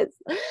 it is.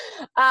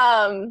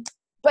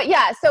 But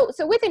yeah, so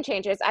with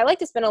Enchantress, I like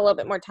to spend a little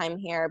bit more time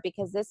here,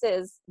 because this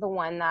is the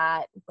one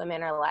that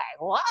women are like,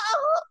 whoa,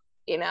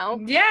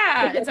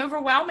 Yeah, it's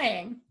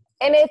overwhelming.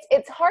 And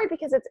it's hard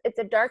because it's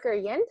a darker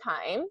yin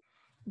time,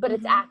 but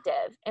it's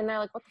active. And they're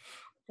like, what the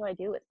fuck do I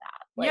do with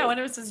that? Like, what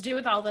does this do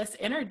with all this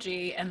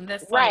energy and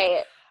this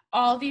right.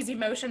 all these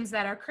emotions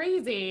that are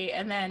crazy?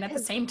 And then at the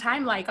same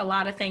time, like a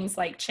lot of things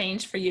like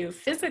change for you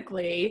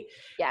physically,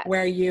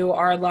 where you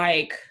are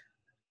like,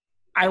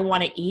 I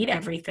want to eat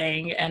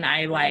everything. And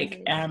I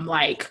like, am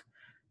like,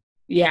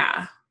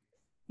 yeah.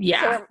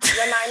 So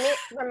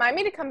remind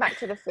me to come back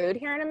to the food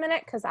here in a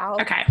minute. Cause I'll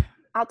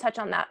touch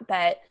on that.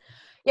 But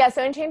yeah,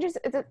 so Enchantress,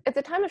 it's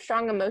a time of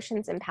strong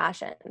emotions and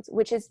passions,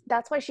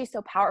 that's why she's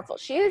so powerful.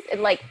 She is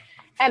like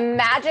a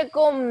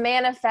magical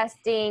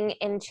manifesting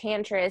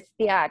enchantress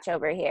biatch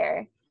over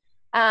here.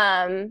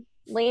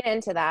 Lean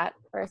into that,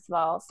 first of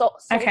all.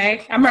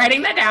 Okay, I'm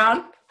writing that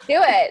down. Do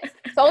it.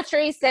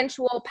 Sultry,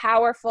 sensual,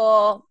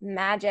 powerful,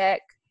 magic.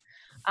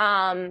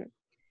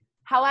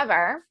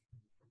 However,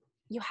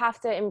 you have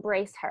to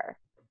embrace her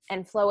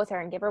and flow with her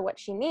and give her what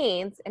she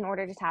needs in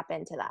order to tap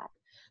into that.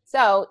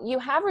 So you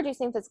have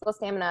reducing physical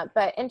stamina,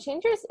 but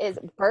Enchantress is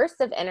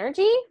bursts of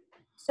energy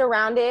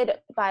surrounded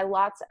by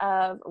lots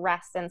of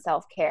rest and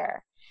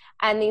self-care.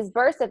 And these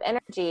bursts of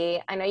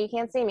energy, I know you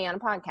can't see me on a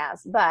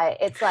podcast, but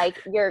it's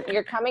like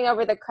you're coming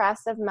over the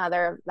crest of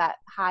mother, that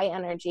high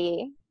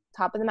energy,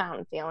 top of the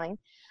mountain feeling.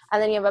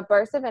 And then you have a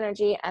burst of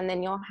energy, and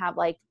then you'll have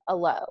like a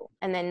low.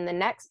 And then the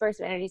next burst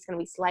of energy is going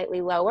to be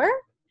slightly lower,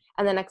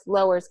 and the next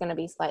lower is going to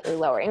be slightly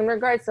lower in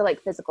regards to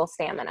like physical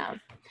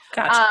stamina.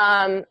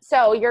 Gotcha.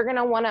 So you're going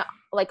to want to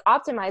like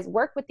optimize,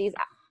 work with these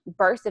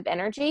bursts of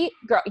energy.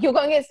 Girl, you're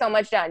going to get so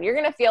much done. You're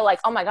going to feel like,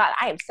 oh my God,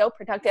 I am so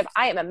productive.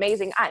 I am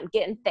amazing. I'm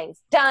getting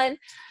things done.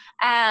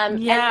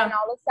 And then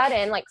all of a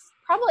sudden, like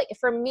probably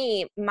for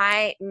me,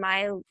 my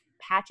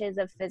patches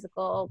of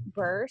physical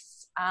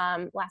bursts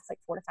last like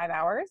 4 to 5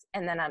 hours,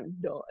 and then I'm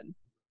done.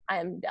 I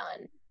am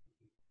done.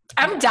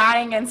 I'm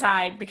dying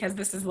inside because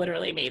this is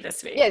literally me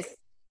this week. Yes.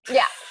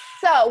 Yeah.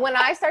 So when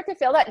I start to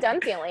feel that done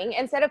feeling,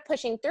 instead of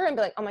pushing through and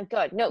be like, oh my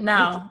God,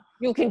 no.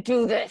 You can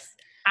do this.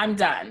 I'm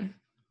done.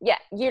 Yeah,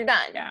 you're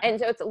done. Yeah. And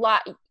so it's a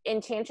lot.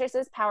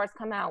 Enchantress's powers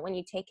come out when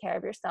you take care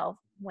of yourself,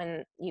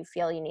 when you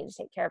feel you need to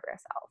take care of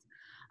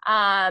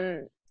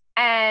yourself.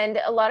 And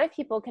a lot of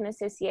people can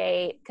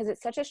associate, because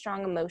it's such a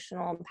strong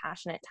emotional and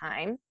passionate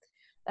time,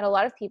 that a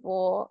lot of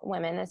people,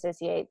 women,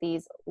 associate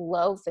these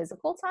low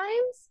physical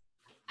times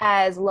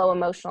as low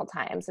emotional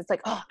times. It's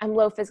like, oh, I'm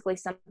low physically,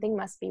 something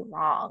must be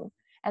wrong.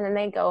 And then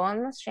they go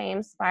on the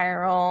shame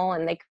spiral,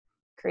 and they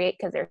create,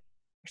 because they're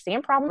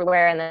seeing problems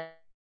everywhere,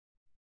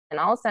 and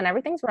all of a sudden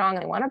everything's wrong,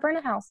 and they want to burn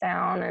a house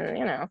down, and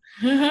you know.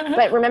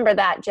 But remember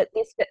that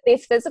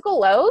these physical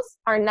lows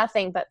are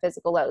nothing but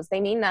physical lows.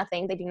 They mean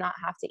nothing. They do not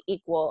have to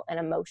equal an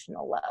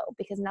emotional low,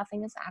 because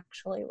nothing is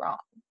actually wrong.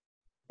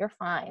 You're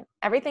fine.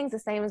 Everything's the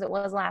same as it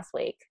was last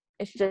week.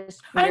 It's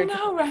just, I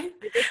know, right?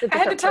 I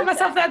had to tell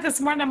myself that this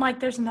morning. I'm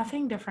like, there's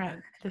nothing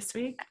different this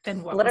week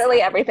than what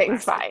literally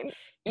everything's fine.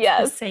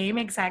 Yes. The same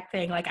exact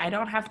thing. Like, I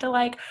don't have to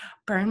like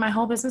burn my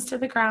whole business to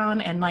the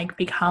ground and like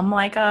become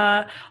like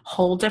a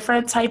whole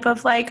different type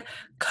of like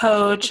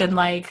coach. And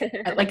like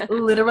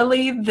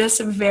literally this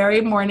very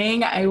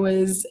morning I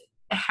was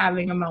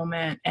having a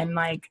moment, and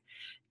like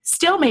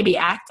still maybe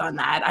act on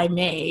that. I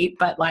may,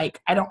 but like,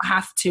 I don't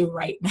have to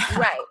right now.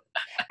 Right.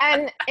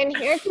 And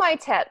here's my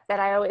tip that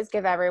I always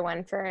give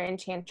everyone for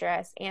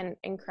Enchantress and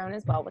Crone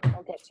as well, which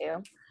we'll get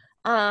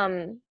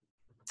to.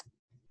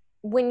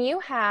 When you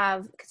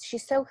have, because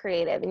she's so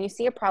creative, and you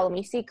see a problem,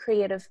 you see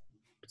creative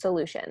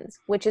solutions,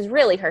 which is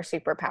really her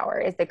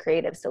superpower, is the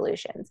creative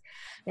solutions.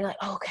 And you're like,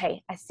 oh,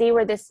 okay, I see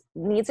where this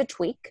needs a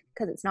tweak,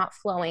 because it's not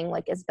flowing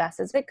like as best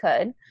as it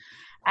could,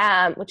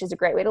 which is a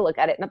great way to look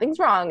at it. Nothing's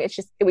wrong. It's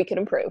just we could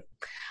improve.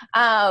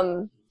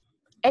 And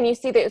you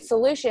see the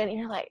solution, and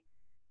you're like,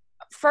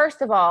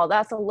 first of all,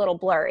 that's a little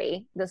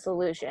blurry, the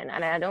solution,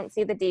 and I don't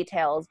see the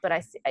details, but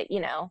I see, you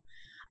know.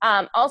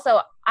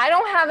 Also, I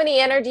don't have any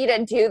energy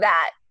to do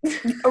that.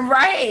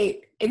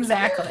 Right.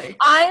 Exactly.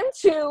 I'm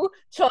too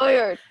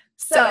tired.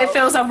 So it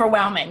feels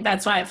overwhelming.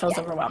 That's why it feels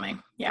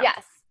overwhelming. Yeah.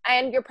 Yes.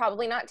 And you're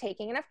probably not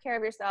taking enough care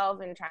of yourself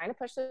and trying to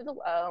push through the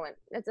low, and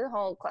it's a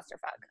whole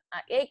clusterfuck.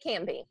 It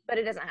can be, but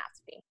it doesn't have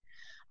to be.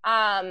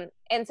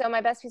 And so my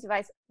best piece of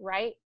advice,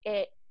 write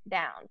it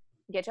down.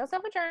 Get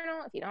yourself a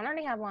journal if you don't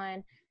already have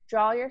one.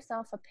 Draw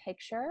yourself a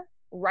picture.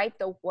 Write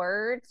the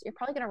words. You're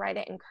probably going to write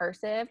it in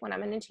cursive. When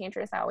I'm an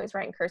Enchantress, I always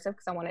write in cursive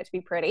because I want it to be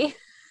pretty.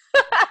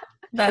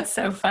 That's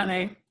so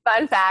funny.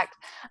 Fun fact.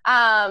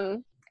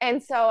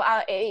 And so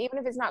even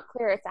if it's not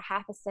clear, it's a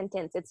half a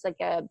sentence. It's like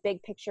a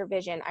big picture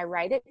vision. I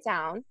write it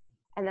down,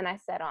 and then I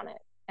set on it.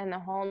 And the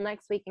whole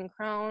next week in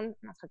Crone,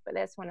 I'll talk about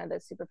this, one of the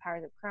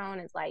superpowers of Crone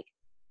is like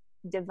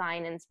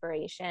divine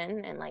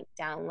inspiration and like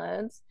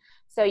downloads.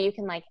 So you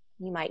can like,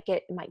 you might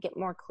get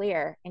more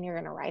clear, and you're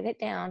going to write it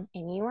down,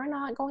 and you are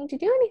not going to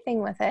do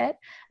anything with it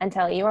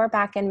until you are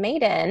back in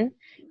Maiden,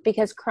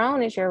 because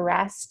Crone is your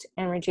rest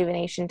and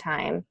rejuvenation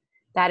time.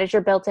 That is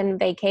your built-in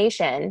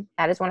vacation.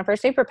 That is one of her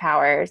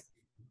superpowers.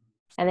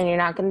 And then you're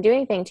not going to do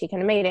anything till you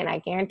come to Maiden. I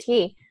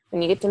guarantee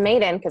when you get to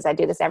Maiden, because I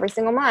do this every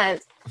single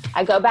month,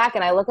 I go back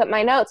and I look at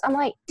my notes. I'm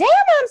like, damn,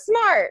 I'm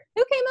smart.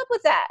 Who came up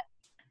with that?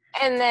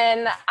 And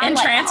then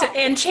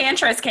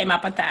Enchantress came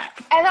up with that.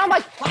 And I'm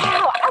like,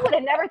 wow, I would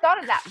have never thought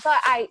of that. But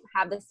I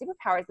have the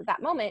superpowers at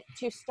that moment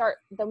to start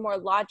the more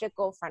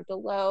logical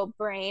frontal lobe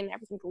brain,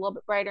 everything's a little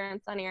bit brighter and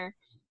sunnier,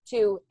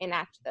 to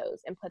enact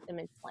those and put them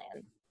into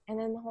plan. And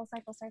then the whole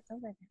cycle starts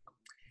over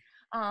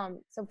again.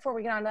 So before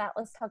we get on to that,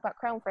 let's talk about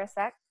Crone for a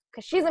sec,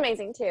 because she's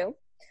amazing too.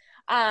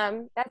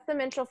 That's the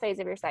menstrual phase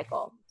of your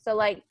cycle. So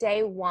like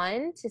day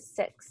 1 to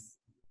 6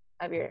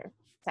 of your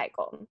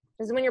cycle.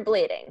 This is when you're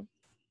bleeding.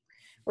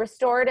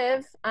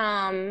 Restorative,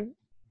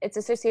 it's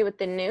associated with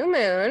the new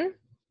moon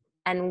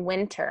and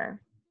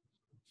winter.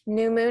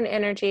 New moon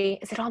energy.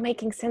 Is it all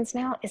making sense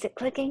now? Is it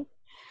clicking?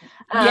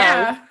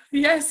 Yeah.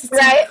 Yes.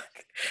 Right?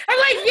 I'm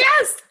like,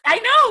 yes, I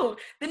know.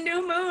 The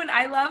new moon.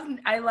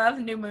 I love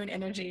new moon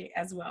energy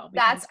as well.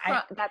 That's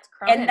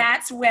Crone. And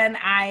that's when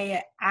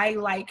I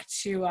like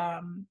to,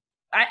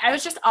 I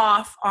was just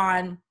off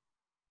on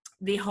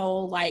the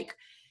whole, like,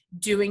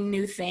 doing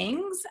new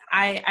things.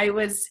 I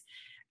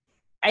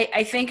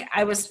think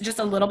I was just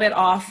a little bit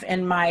off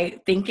in my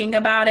thinking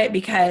about it,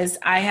 because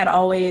I had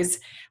always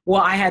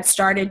well, I had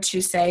started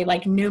to say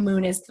like new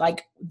moon is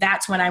like,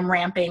 that's when I'm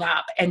ramping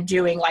up and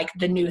doing like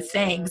the new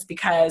things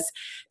because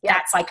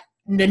that's like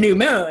the new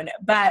moon.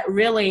 But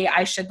really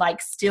I should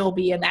like still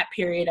be in that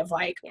period of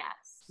like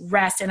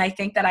rest. And I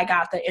think that I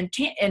got the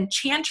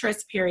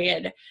enchantress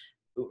period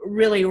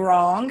really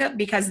wrong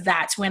because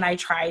that's when I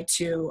try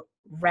to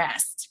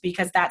rest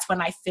because that's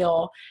when I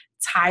feel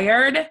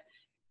tired.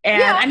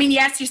 And I mean,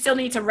 yes, you still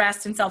need to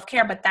rest and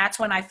self-care, but that's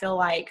when I feel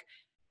like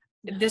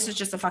this is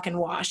just a fucking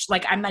wash.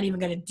 Like I'm not even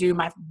going to do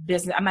my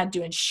business. I'm not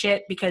doing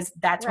shit because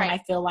that's when I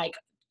feel like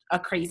a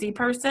crazy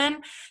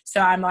person.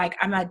 So I'm like,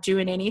 I'm not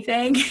doing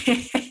anything,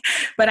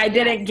 but I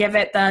didn't give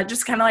it the,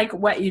 just kind of like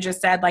what you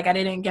just said. Like I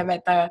didn't give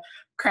it the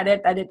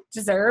credit that it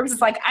deserves.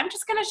 It's like, I'm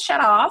just going to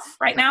shut off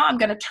right now. I'm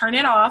going to turn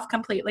it off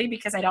completely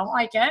because I don't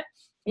like it.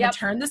 I'm going to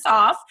turn this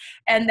off.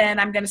 And then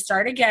I'm going to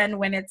start again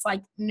when it's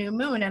like new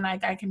moon and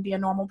I can be a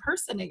normal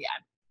person again.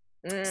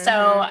 Mm-hmm.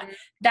 So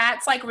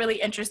that's like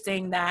really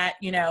interesting that,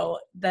 you know,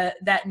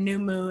 that new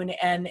moon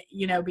and,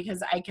 you know,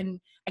 because I can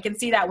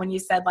see that when you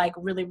said like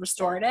really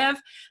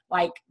restorative,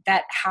 like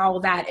that, how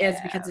that is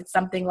because it's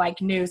something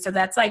like new. So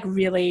that's like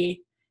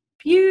really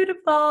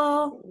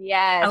beautiful.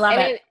 Yes. I love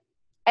it.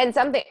 And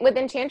something with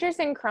Enchantress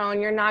and Crone,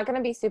 you're not going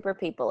to be super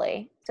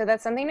people-y. So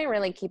that's something to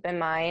really keep in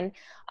mind.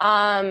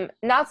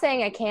 Not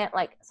saying I can't,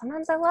 like,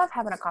 sometimes I love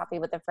having a coffee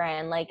with a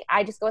friend. Like,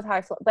 I just go with how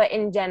I feel. But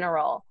in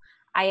general,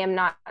 I am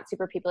not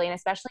super people-y. And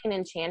especially in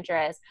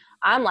Enchantress,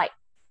 I'm like,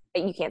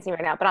 you can't see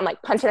right now, but I'm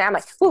like punching it. I'm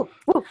like, woo,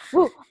 woo,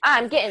 woo.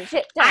 I'm getting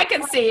shit done. I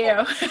can see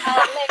you.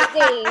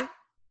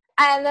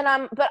 And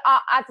then but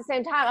at the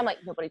same time, I'm like,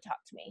 nobody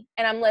talk to me.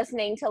 And I'm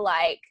listening to,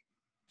 like,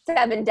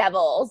 Seven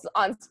Devils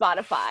on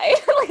Spotify.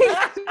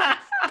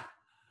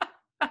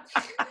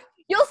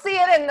 You'll see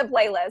it in the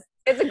playlist.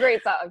 It's a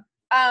great song.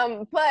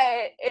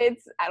 But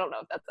it's, I don't know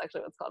if that's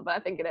actually what it's called, but I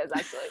think it is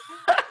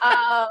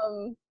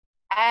actually.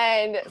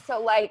 And so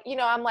like, you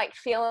know, I'm like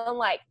feeling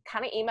like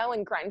kind of emo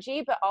and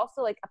grungy, but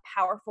also like a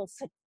powerful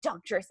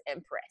seductress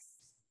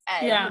empress.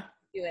 And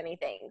do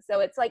anything.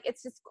 So it's like,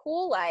 it's just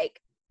cool, like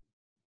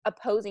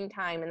opposing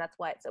time. And that's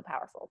why it's so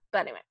powerful. But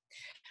anyway,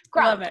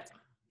 love it.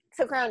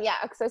 So Crone,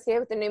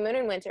 associated with the new moon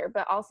in winter,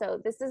 but also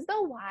this is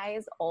the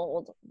wise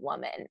old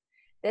woman.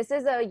 This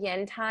is a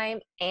yin time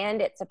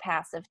and it's a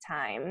passive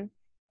time.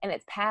 And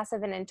it's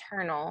passive and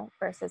internal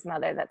versus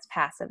mother that's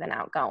passive and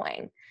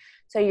outgoing.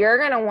 So you're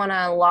going to want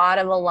a lot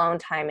of alone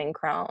time in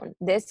Crone.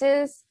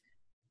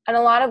 And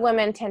a lot of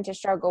women tend to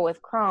struggle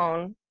with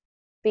Crone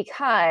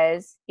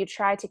because you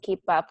try to keep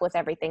up with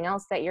everything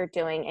else that you're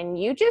doing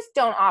and you just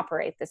don't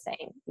operate the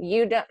same.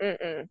 You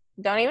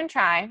don't even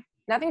try.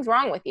 Nothing's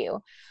wrong with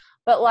you.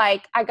 But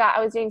like I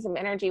was doing some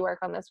energy work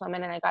on this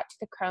woman and I got to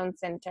the Crone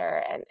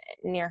center and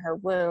near her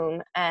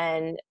womb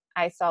and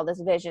I saw this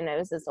vision. It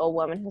was this old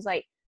woman who's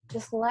like,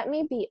 just let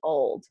me be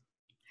old.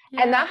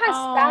 Yeah, and that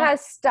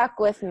has stuck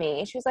with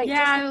me. She was like,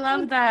 I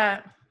love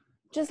that.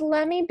 Just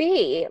let me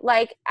be.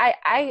 Like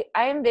I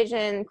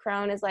envision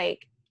Crone as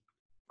like,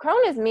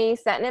 Crone is me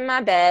sitting in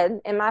my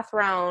bed, in my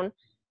throne,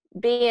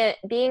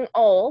 being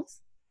old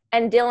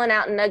and dealing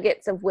out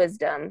nuggets of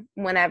wisdom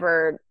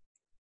whenever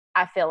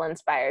I feel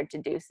inspired to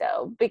do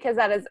so, because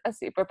that is a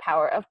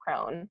superpower of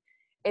Crone,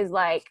 is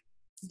like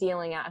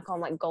dealing out, I call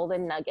them like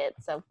golden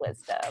nuggets of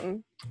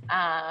wisdom.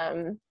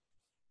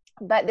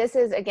 But this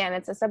is, again,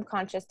 it's a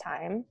subconscious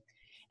time.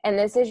 And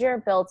this is your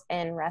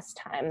built-in rest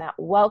time, that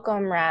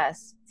welcome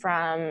rest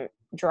from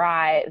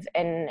drive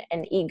and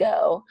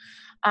ego.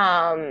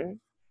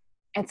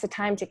 It's a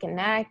time to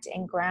connect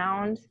and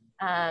ground,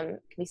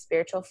 be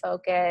spiritual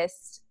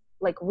focused,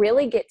 like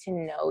really get to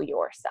know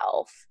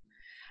yourself.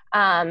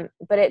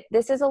 But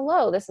this is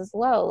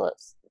low,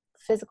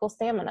 physical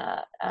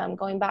stamina.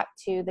 Going back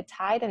to the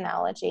tide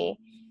analogy,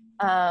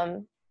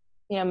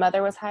 you know,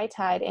 mother was high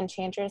tide,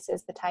 Enchantress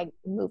is the tide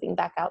moving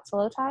back out to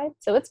low tide.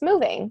 So it's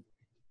moving,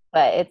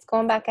 but it's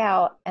going back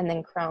out, and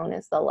then Crone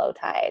is the low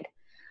tide.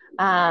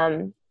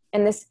 And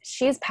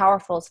she's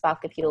powerful as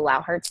fuck if you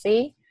allow her to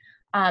be.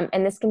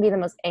 And this can be the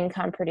most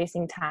income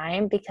producing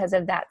time because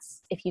of that.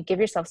 If you give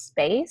yourself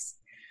space,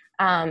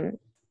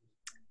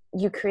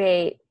 you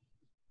create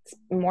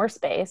more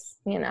space,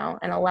 you know,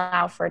 and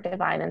allow for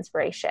divine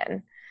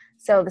inspiration.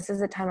 So this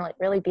is a time to like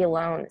really be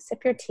alone,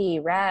 sip your tea,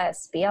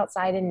 rest, be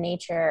outside in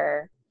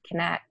nature,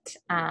 connect.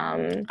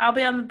 I'll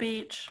be on the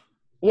beach.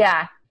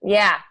 Yeah.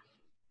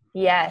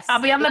 Yes.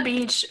 I'll be on the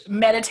beach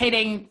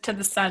meditating to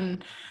the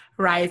sun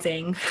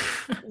rising.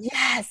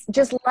 Yes.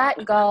 Just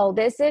let go.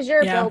 This is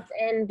your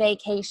built-in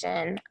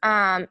vacation.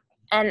 And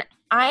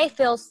I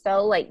feel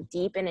so like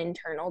deep and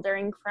internal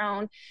during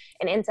Crone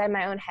and inside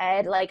my own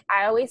head. Like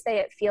I always say,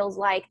 it feels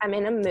like I'm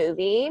in a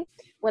movie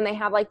when they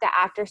have like the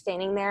actor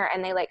standing there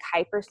and they like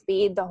hyper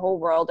speed the whole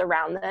world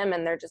around them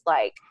and they're just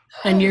like,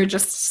 and you're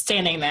just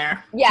standing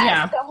there.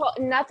 Yeah.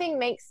 Nothing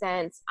makes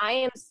sense.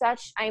 I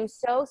am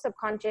so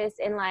subconscious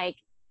and like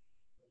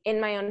in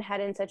my own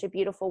head in such a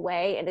beautiful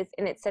way.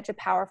 And it's such a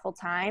powerful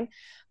time.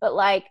 But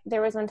like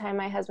there was one time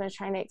my husband was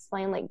trying to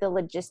explain like the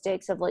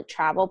logistics of like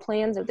travel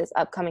plans of this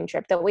upcoming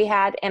trip that we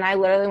had. And I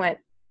literally went,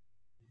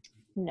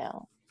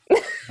 no.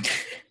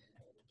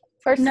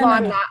 First of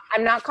all,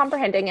 I'm not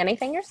comprehending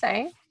anything you're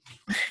saying.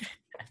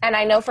 And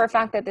I know for a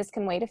fact that this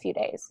can wait a few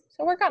days.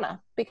 So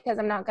because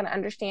I'm not going to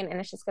understand, and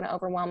it's just going to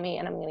overwhelm me,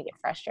 and I'm going to get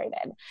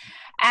frustrated.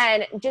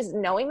 And just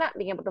knowing that,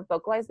 being able to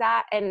vocalize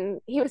that. And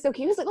he was so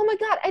cute. He was like, oh my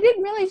God, I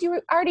didn't realize you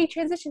were already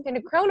transitioned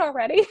into Crohn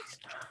already.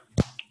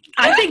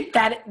 I think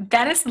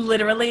that is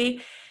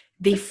literally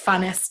the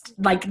funniest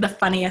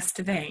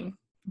thing,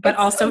 but it's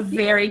also so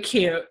very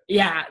cute.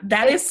 Yeah.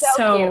 That is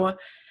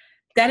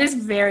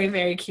very,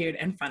 very cute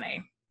and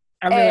funny.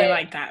 I really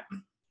like that.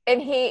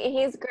 And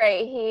he's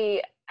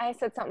great. I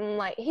said something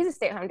like, he's a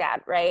stay-at-home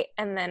dad, right?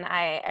 And then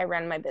I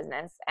run my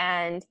business.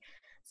 And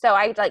so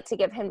I like to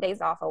give him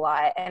days off a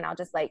lot, and I'll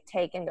just like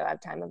take and go have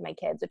time with my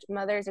kids, which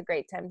mother's a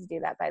great time to do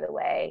that, by the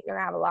way. You're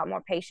going to have a lot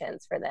more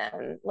patience for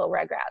them, little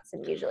rugrats,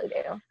 than you usually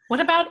do.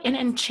 What about an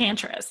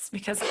enchantress?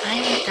 Because I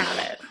ain't got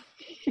it.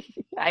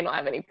 I don't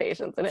have any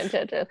patience in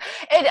enchantress.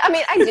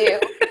 I do.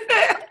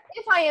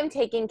 If I am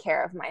taking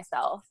care of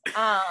myself.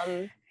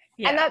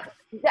 Yeah. And that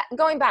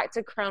going back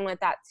to Crohn with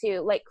that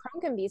too, like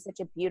Crohn can be such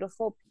a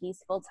beautiful,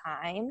 peaceful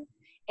time.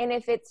 And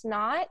if it's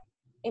not,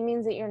 it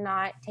means that you're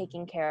not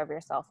taking care of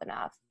yourself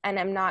enough. And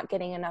I'm not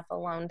getting enough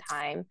alone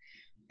time,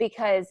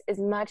 because as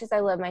much as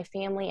I love my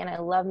family and I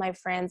love my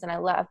friends and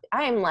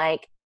I'm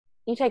like,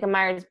 you take a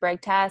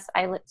Myers-Briggs test,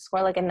 I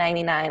score like a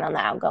 99 on the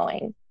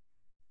outgoing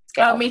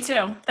scale. Oh, me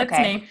too. That's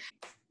me.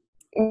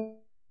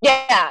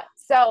 Yeah.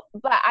 So,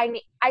 but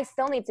I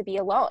still need to be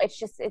alone. It's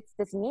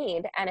this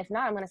need. And if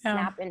not, I'm going to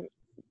snap and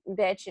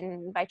bitch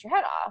and bite your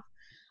head off.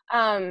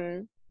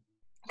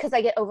 Because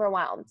I get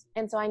overwhelmed.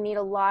 And so I need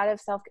a lot of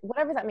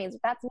whatever that means.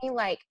 If that's me,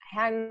 like,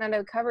 hanging under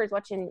the covers,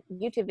 watching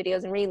YouTube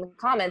videos and reading the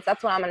comments,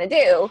 that's what I'm going to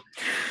do.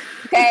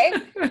 Okay.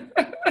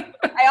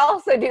 I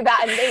also do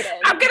that in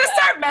dating. I'm going to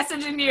start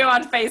messaging you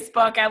on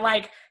Facebook at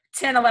like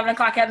 10, 11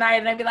 o'clock at night,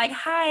 and I'd be like,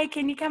 hi,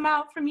 can you come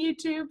out from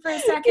YouTube for a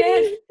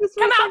second?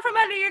 Come out from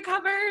under your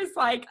covers.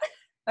 Like,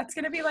 that's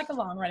going to be like a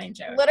long running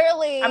joke.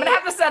 Literally. I'm going to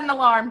have to set an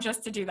alarm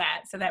just to do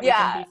that so that we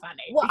can be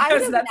funny. Well, I'm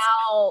just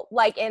now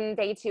like in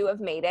day 2 of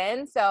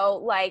Maiden.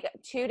 So like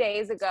 2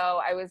 days ago,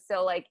 I was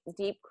still like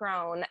deep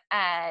Crohn,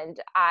 and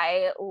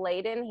I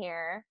laid in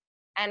here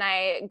and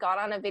I got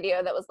on a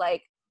video that was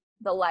like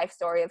the life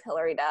story of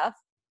Hilary Duff.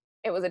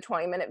 It was a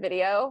 20-minute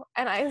video,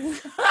 and I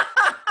was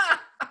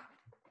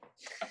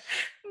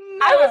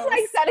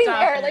like sitting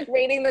there, like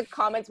reading the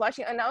comments,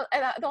 watching, and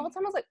the whole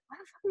time I was like, why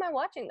the fuck am I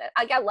watching this?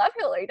 Like, I love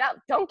Hilary Duff.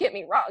 Don't get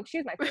me wrong.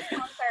 She's my first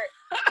concert.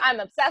 I'm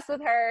obsessed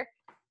with her.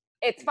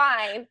 It's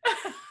fine.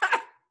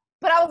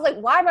 But I was like,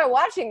 why am I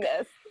watching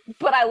this?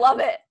 But I love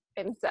it.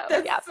 And so,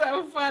 that's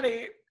so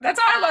funny. That's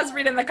how I was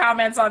reading the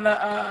comments on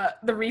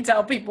the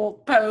retail people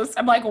post.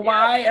 I'm like,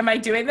 why am I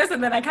doing this?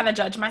 And then I kind of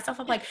judge myself.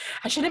 I'm like,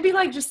 I shouldn't be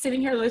like just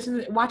sitting here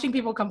watching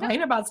people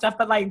complain about stuff,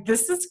 but like,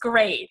 this is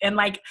great. And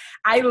like,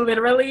 I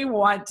literally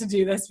want to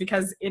do this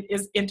because it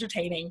is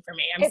entertaining for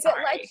me. If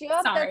sorry. It lights you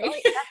up, sorry.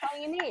 That's all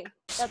you need.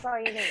 That's all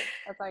you need.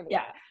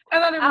 Yeah. I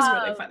thought it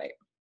was really funny.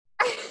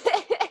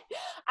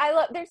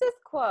 There's this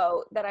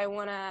quote that I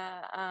want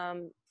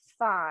to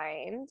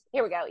find.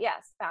 Here we go.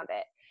 Yes, found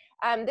it.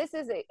 This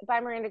is by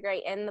Miranda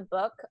Gray in the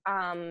book,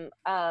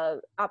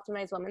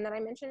 Optimized Woman that I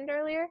mentioned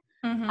earlier.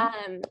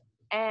 Mm-hmm.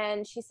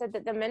 And she said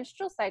that the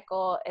menstrual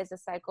cycle is a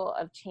cycle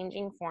of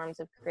changing forms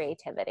of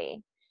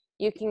creativity.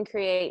 You can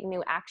create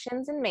new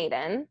actions in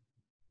Maiden,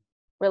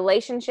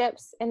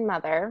 relationships in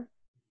Mother,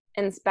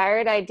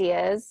 inspired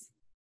ideas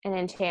in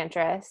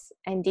Enchantress,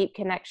 and deep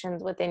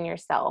connections within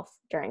yourself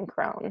during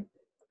Crohn.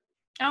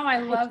 Oh, I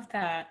love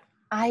that.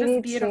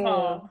 That's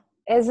beautiful.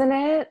 Too. Isn't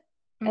it?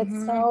 Mm-hmm.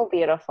 It's so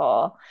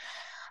beautiful.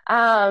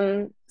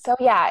 So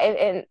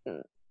yeah,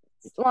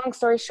 long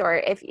story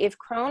short, if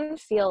Crohn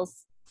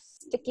feels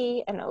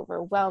sticky and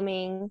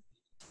overwhelming,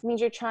 it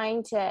means you're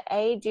trying to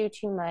do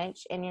too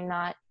much and you're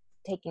not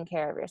taking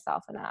care of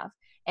yourself enough.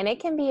 And it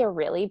can be a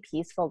really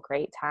peaceful,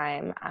 great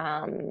time.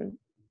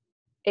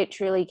 It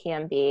truly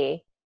can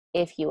be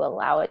if you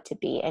allow it to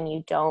be and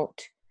you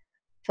don't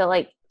feel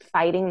like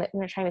fighting that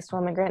you're trying to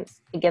swim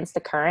against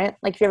the current.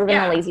 Like if you've ever been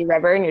in a lazy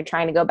river and you're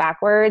trying to go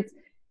backwards,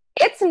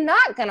 it's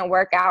not going to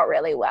work out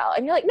really well.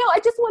 And you're like, no, I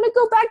just want to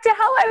go back to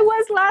how I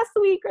was last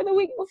week or the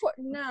week before.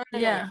 No.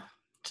 Yeah.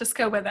 Just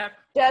go with it.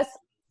 Just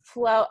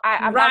flow.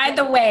 Ride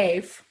the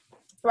wave.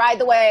 Ride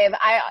the wave.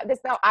 I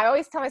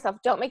always tell myself,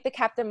 don't make the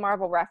Captain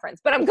Marvel reference,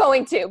 but I'm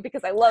going to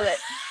because I love it.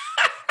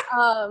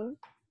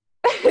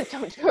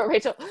 Don't do it,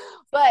 Rachel.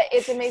 But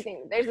it's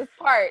amazing. There's this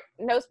part,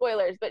 no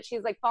spoilers, but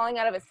she's like falling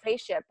out of a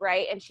spaceship,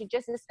 right? And she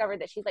just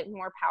discovered that she's like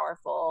more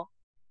powerful.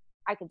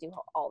 I could do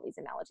all these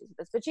analogies with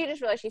this, but she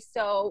just realized she's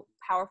so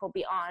powerful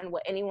beyond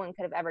what anyone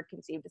could have ever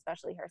conceived,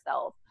 especially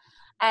herself.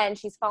 And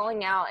she's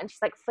falling out and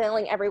she's like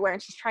flailing everywhere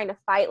and she's trying to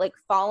fight, like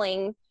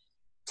falling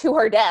to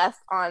her death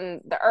on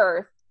the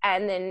earth.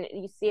 And then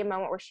you see a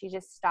moment where she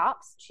just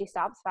stops. She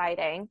stops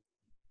fighting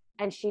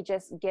and she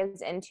just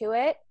gives into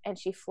it and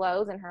she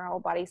flows and her whole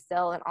body's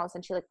still. And all of a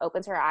sudden she like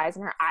opens her eyes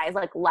and her eyes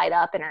like light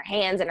up and her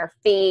hands and her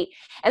feet.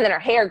 And then her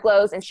hair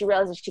glows and she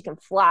realizes she can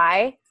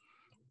fly.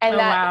 And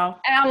wow.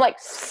 And I'm like,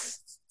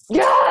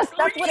 Yes,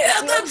 that's what it Yeah,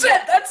 feels that's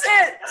it. That's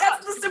it.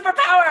 That's the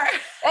superpower.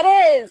 It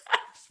is.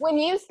 When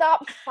you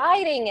stop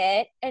fighting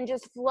it and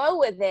just flow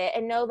with it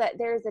and know that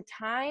there's a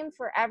time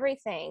for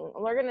everything.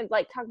 We're going to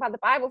like talk about the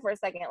Bible for a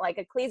second, like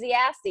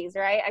Ecclesiastes,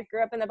 right? I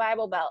grew up in the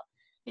Bible Belt.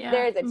 Yeah.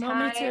 There's a Well,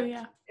 time. me too,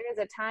 yeah. There's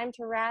a time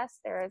to rest.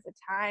 There is a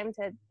time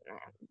to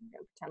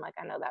pretend like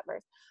I know that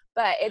verse,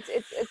 but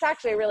it's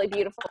actually a really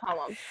beautiful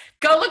poem.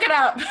 Go look it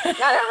up. Got it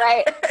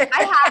right.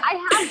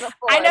 I have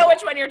before. I know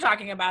which one you're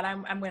talking about.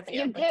 I'm with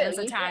you. You do. There's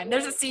a time.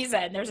 There's a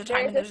season. There's a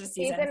time and there's a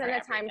season and a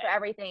time for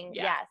everything.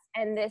 Yeah. Yes,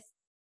 and this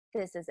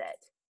is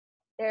it.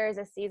 There is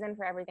a season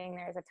for everything.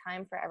 There is a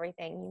time for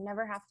everything. You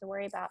never have to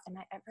worry about, am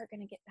I ever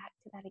going to get back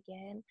to that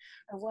again?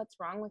 Or what's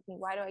wrong with me?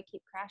 Why do I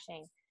keep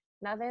crashing?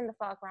 Nothing the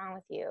fuck wrong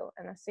with you.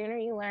 And the sooner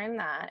you learn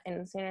that, and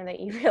the sooner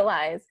that you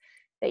realize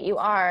that you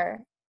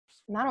are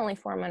not only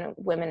 4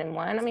 women in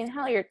one, I mean,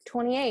 hell, you're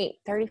 28,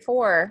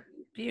 34.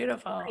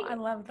 Beautiful. I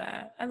love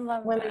that. I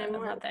love Women that. in I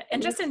one. love that.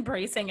 And just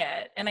embracing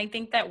it. And I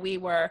think that we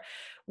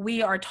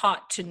are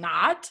taught to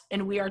not,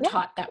 and we are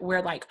taught that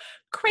we're like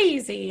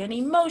crazy and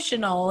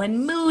emotional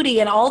and moody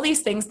and all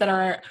these things that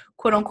are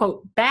quote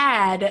unquote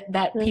bad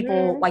that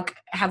people like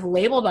have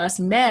labeled us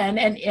men.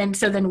 And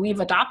so then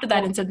we've adopted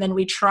that. And so then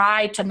we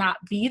try to not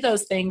be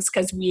those things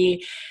because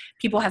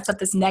people have set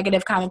this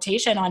negative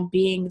connotation on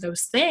being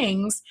those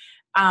things.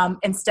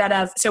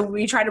 So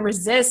we try to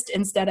resist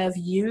instead of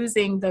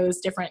using those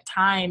different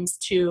times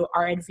to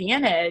our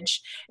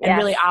advantage and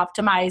really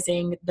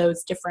optimizing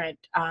those different,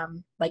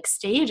 like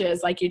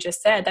stages, like you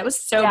just said. That was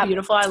so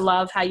beautiful. I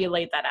love how you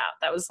laid that out.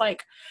 That was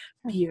like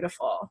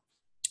beautiful.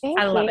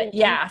 I love it.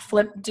 Yeah.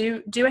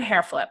 Do a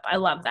hair flip. I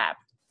love that.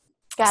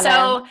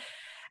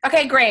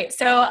 Okay, great.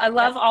 So I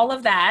love all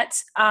of that.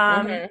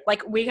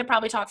 Like we could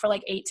probably talk for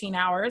like 18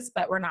 hours,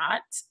 but we're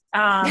not.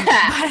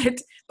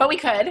 But we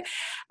could.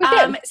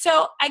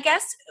 So I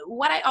guess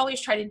what I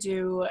always try to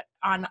do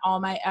on all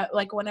my,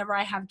 like whenever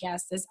I have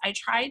guests is I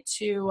try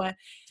to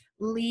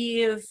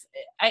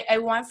I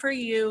want for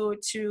you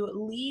to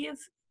leave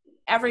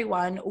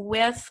everyone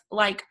with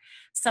like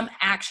some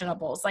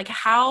actionables. Like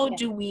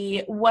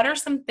what are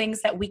some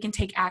things that we can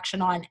take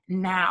action on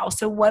now?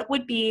 So what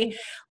would be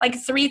like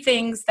 3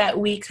 things that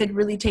we could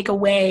really take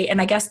away?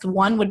 And I guess the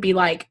one would be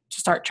like to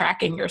start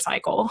tracking your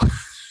cycle.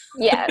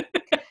 Yeah.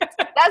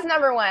 That's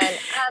number 1.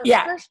 For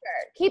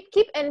sure.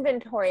 Keep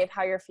inventory of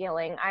how you're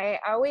feeling. I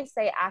always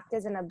say act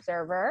as an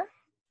observer,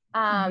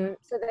 so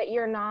that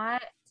you're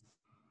not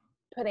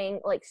putting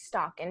like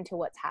stock into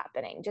what's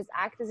happening. Just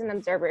act as an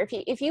observer.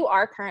 If you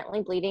are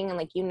currently bleeding and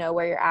like you know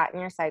where you're at in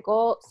your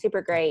cycle,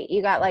 super great.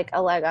 You got like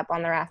a leg up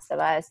on the rest of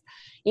us.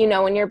 You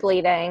know when you're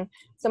bleeding.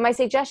 So my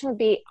suggestion would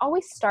be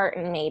always start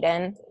in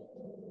Maiden.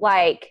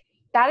 Like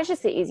that is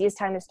just the easiest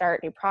time to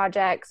start new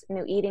projects,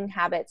 new eating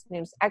habits,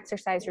 new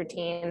exercise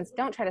routines.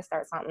 Don't try to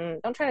start something.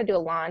 Don't try to do a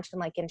launch and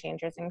like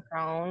Enchanters and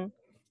Crone.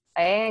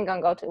 I ain't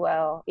gonna go too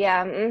well.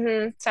 Yeah.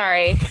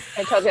 Sorry.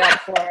 I told you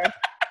that before.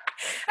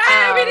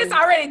 I mean, it's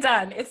already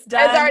done. It's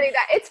done. It's already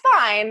done. It's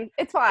fine.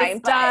 It's fine.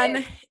 It's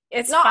done.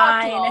 It's not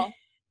fine. Optimal.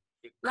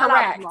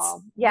 Correct.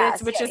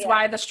 Yes. Which is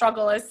why the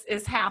struggle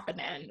is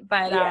happening.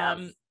 But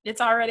it's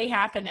already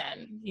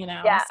happening, you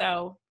know. Yeah.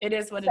 So it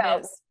is what it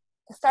is.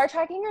 Start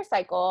tracking your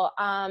cycle.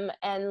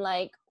 And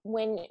like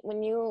when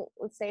you,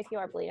 let's say if you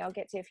are bleeding, I'll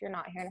get to if you're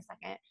not here in a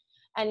second,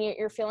 and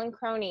you're feeling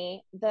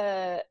crony,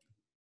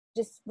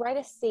 just write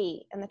a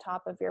C in the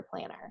top of your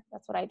planner.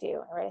 That's what I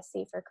do. I write a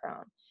C for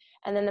Crohn.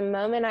 And then the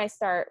moment I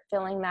start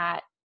feeling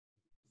that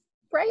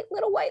bright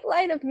little white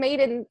light of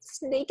Maiden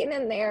sneaking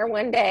in there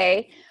one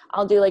day,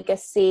 I'll do like a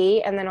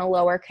C and then a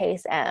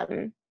lowercase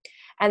m.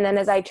 And then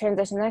as I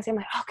transition the next day, I'm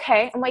like,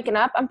 okay, I'm waking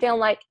up. I'm feeling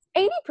like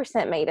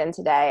 80% Maiden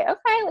today.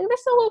 Okay, like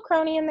there's still a little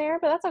crony in there,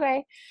 but that's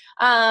okay.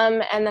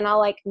 And then I'll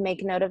like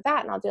make note of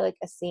that and I'll do like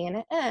a C and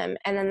an M.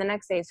 And then the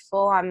next day is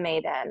full on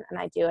Maiden and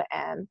I do an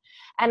M.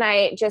 And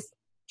I just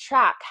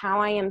track how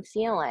I am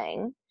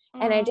feeling.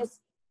 And and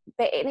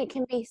it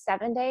can be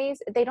 7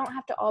 days. They don't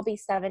have to all be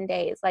 7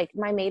 days. Like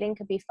my Maiden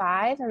could be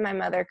 5 and my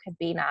mother could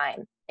be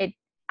 9.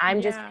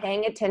 I'm just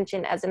paying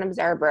attention as an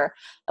observer.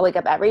 I wake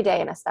up every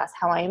day and assess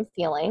how I am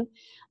feeling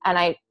and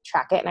I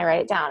track it and I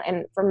write it down.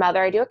 And for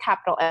mother, I do a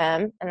capital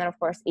M and then of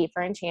course E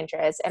for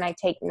Enchantress. And I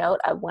take note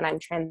of when I'm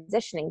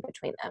transitioning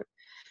between them.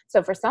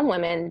 So for some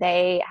women,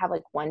 they have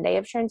like 1 day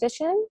of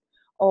transition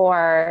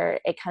or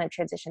it kind of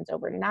transitions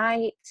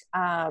overnight.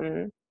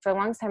 For a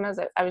long time,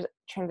 I was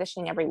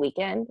transitioning every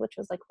weekend, which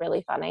was like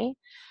really funny.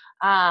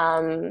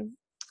 I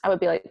would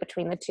be like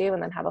between the two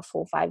and then have a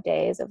full 5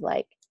 days of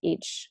like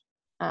each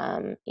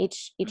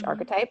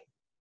archetype.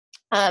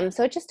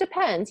 So it just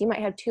depends. You might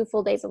have 2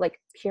 full days of like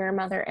pure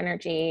mother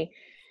energy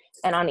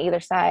and on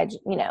either side,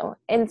 you know,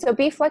 and so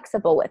be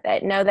flexible with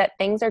it. Know that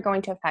things are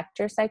going to affect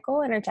your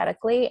cycle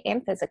energetically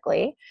and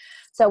physically.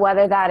 So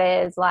whether that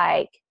is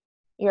like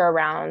you're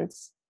around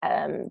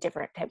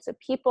different types of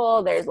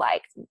people, there's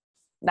like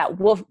that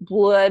wolf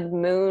blood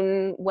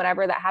moon,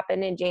 whatever that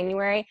happened in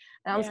January.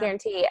 And I'll just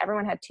guarantee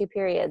everyone had 2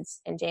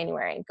 periods in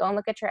January. Go and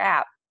look at your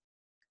app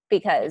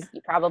because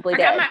you probably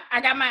did. I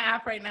got my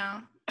app right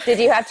now. Did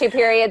you have 2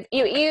 periods?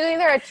 You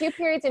either had 2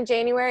 periods in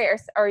January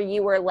or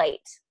you were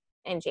late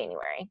in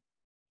January.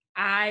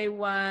 I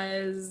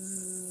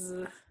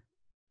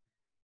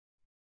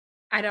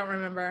don't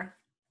remember.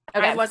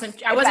 Okay. I wasn't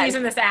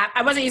using this app.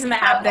 I wasn't using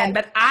the app then,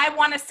 but I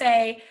want to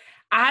say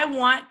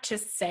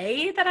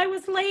that I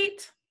was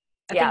late.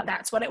 I think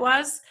that's what it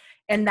was.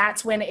 And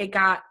that's when it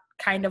got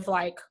kind of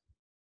like,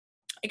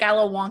 it got a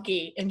little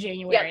wonky in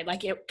January. Yep.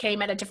 Like it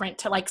came at a different,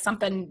 to like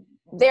something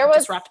there was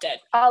disrupted.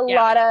 A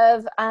lot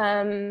of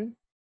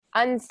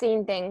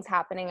unseen things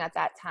happening at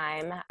that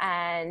time.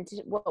 And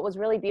what was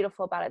really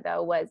beautiful about it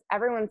though was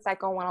everyone's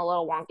cycle went a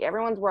little wonky.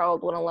 Everyone's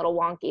world went a little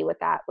wonky with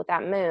that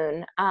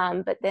moon.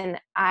 But then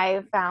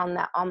I found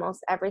that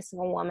almost every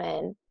single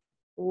woman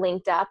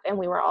linked up and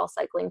we were all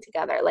cycling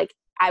together. Like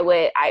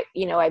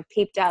I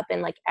peeped up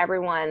and like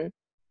everyone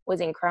was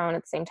in Crone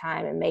at the same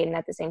time and Maiden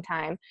at the same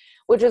time,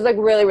 which was like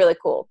really, really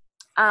cool.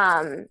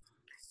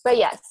 But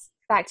yes,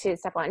 back to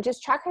step 1,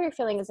 just track how you're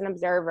feeling as an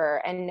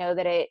observer and know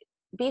that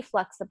be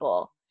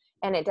flexible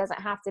and it doesn't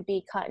have to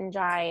be cut and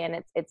dry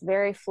and it's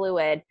very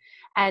fluid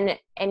and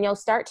you'll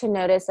start to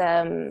notice,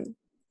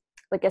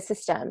 like a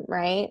system,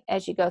 right?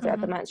 As you go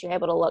throughout the months, you're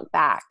able to look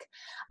back,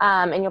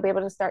 and you'll be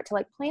able to start to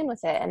like plan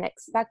with it and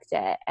expect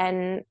it.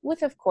 And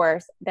with, of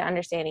course, the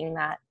understanding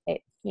that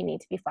you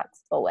need to be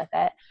flexible with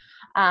it.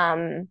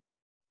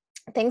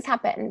 Things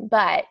happen,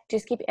 but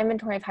just keep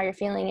inventory of how you're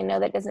feeling and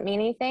know that doesn't mean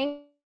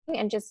anything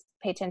and just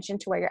pay attention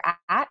to where you're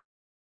at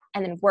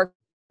and then work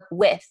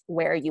with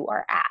where you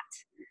are at.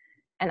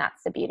 And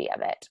that's the beauty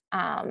of it.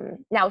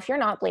 Now, if you're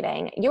not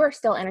bleeding, you are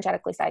still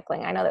energetically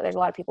cycling. I know that there's a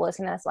lot of people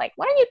listening to this like,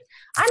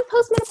 I'm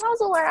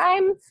postmenopausal or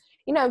I'm,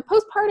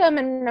 postpartum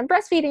and I'm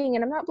breastfeeding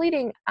and I'm not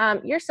bleeding.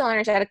 You're still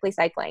energetically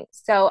cycling.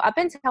 So up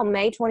until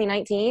May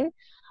 2019,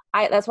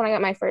 that's when I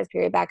got my first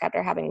period back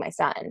after having my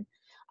son.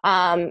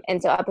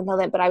 And so up until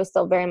then, but I was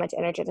still very much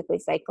energetically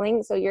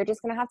cycling. So you're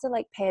just going to have to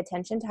like pay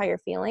attention to how you're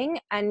feeling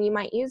and you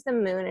might use the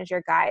moon as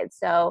your guide.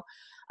 So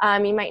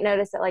you might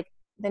notice that like,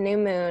 the new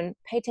moon,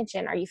 pay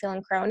attention. Are you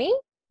feeling crony?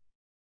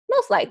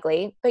 Most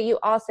likely, but you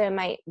also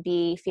might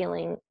be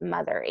feeling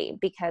mothery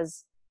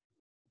because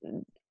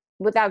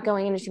without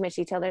going into too much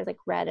detail, there's like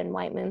red and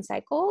white moon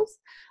cycles.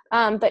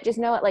 But just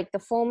know it like the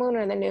full moon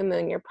or the new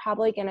moon, you're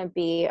probably going to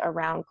be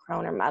around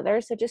crone or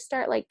mother. So just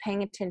start like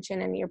paying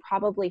attention and you're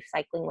probably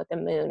cycling with the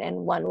moon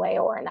in one way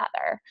or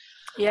another.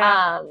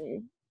 Yeah.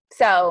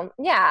 So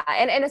yeah.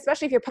 And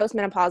especially if you're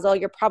postmenopausal,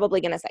 you're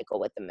probably going to cycle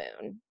with the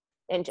moon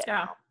in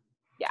general.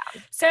 Yeah.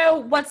 So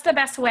what's the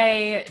best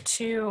way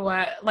to,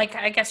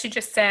 I guess you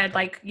just said,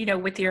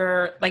 with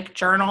your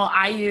journal,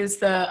 I use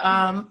the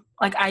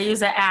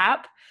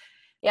app.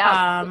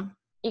 Yeah.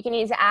 You can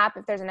use the app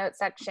if there's a note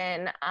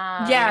section.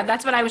 Yeah,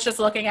 that's what I was just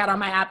looking at on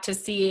my app to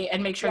see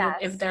and make sure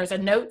that if there's a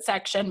note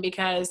section,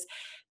 because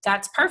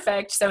that's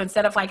perfect. So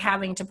instead of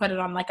having to put it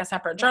on a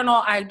separate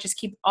journal, I just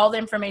keep all the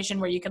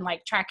information where you can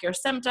track your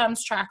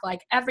symptoms, track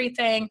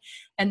everything.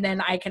 And then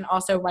I can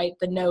also write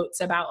the notes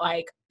about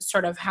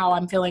sort of how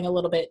I'm feeling a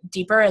little bit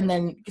deeper and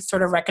then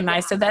sort of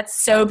recognize. So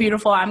that's so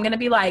beautiful. I'm going to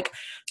be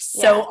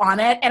on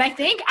it. And I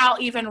think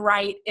I'll even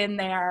write in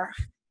there,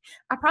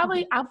 I'll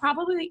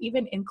probably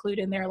even include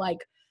in there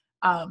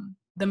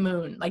the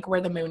moon, where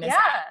the moon is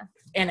at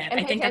in it.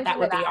 I think that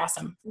would be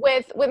awesome.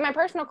 With my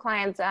personal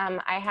clients,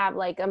 I have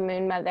a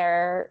moon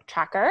mother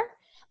tracker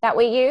that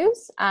we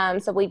use.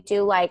 So we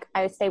do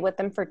I stay with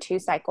them for 2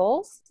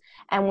 cycles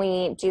and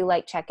we do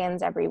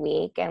check-ins every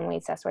week and we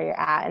assess where you're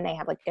at and they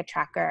have a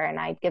tracker and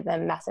I give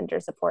them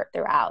messenger support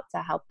throughout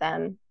to help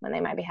them when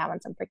they might be having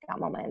some freak out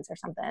moments or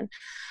something.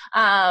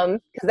 'Cause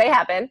they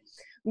happen,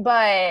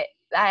 but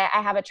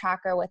I have a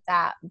tracker with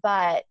that,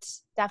 but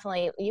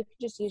definitely you can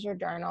just use your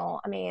journal.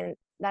 I mean,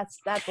 that's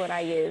what I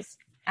use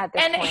at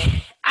this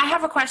point. I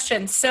have a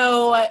question.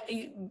 So,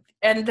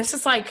 and this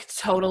is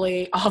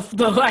totally off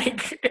the,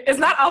 it's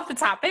not off the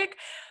topic,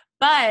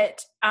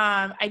 but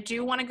I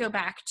do want to go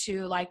back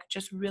to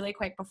just really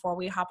quick before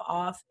we hop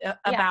off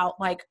about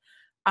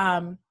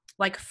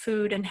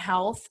food and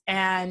health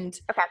and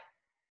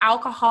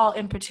alcohol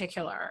in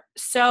particular.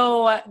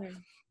 So,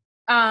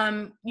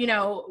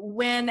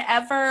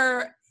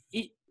 whenever,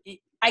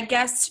 I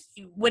guess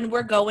when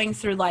we're going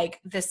through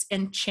this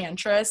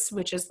enchantress,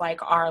 which is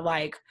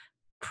our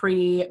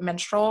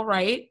pre-menstrual,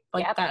 right?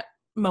 That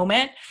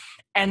moment.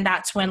 And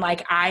that's when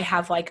I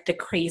have the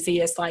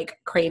craziest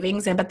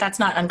cravings but that's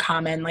not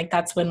uncommon.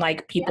 That's when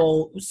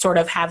people sort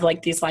of have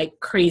these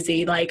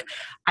crazy,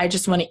 I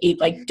just want to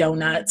eat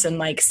donuts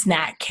and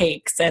snack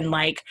cakes and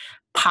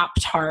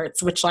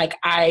Pop-Tarts, which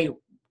I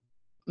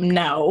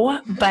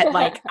no,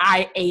 but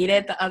I ate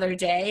it the other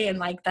day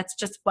and that's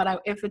just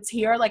what if it's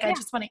here, I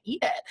just want to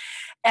eat it.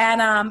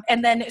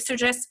 And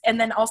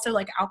then also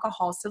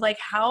alcohol. So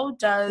how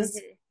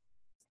does,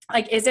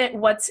 is it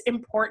what's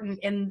important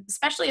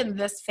especially in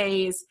this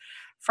phase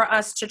for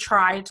us to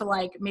try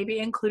to maybe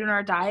include in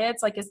our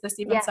diets? Is this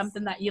even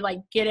something that you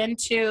get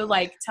into?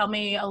 Tell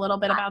me a little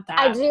bit about that.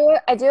 I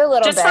do a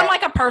little just bit. From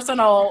a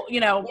personal,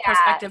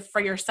 perspective for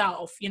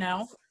yourself,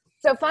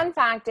 So fun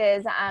fact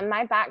is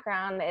my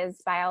background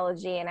is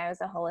biology, and I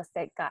was a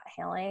holistic gut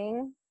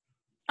healing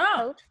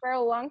coach for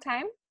a long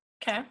time.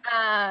 Okay.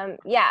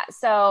 Yeah,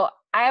 so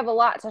I have a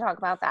lot to talk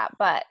about that,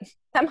 but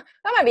that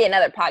might be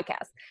another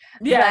podcast.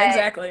 Yeah, but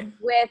exactly.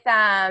 With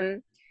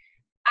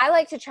I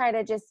like to try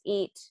to just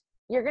eat.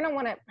 You're gonna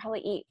want to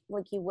probably eat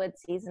like you would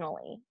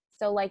seasonally.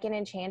 So like in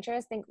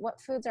Enchantress, think what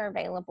foods are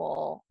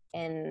available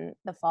in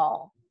the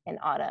fall and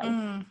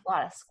autumn. A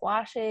lot of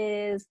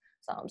squashes,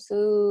 some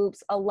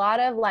soups, a lot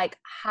of like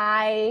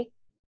high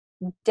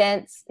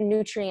dense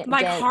nutrient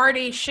like dense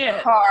hearty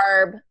shit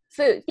carb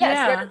food.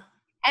 Yes,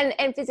 yeah.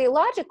 and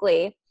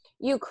physiologically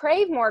you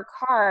crave more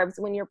carbs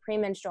when you're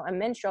premenstrual and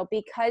menstrual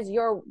because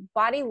your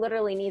body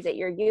literally needs it.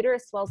 Your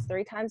uterus swells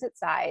 3 times its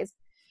size,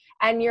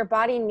 and your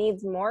body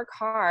needs more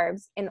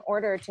carbs in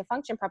order to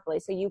function properly.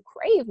 So you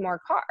crave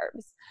more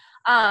carbs.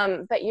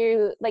 But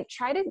you like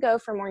try to go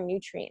for more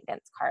nutrient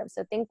dense carbs.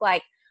 So think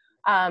like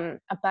a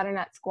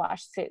butternut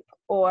squash soup,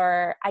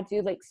 or I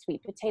do like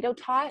sweet potato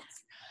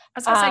tots. I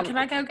was gonna say, can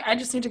I go? I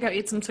just need to go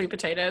eat some sweet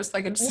potatoes.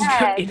 Like I just need to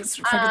go eat a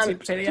fucking sweet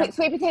potato. Yeah.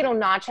 Sweet potato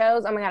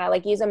nachos. Oh my God. I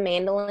like use a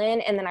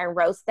mandolin and then I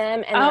roast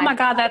them. And oh my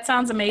God, that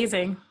sounds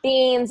amazing.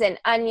 Beans and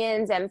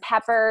onions and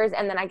peppers.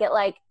 And then I get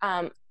like,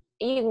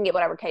 you can get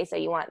whatever queso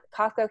you want.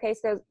 Costco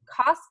queso.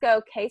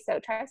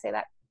 Try to say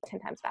that 10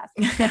 times fast.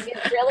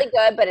 It's really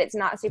good, but it's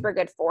not super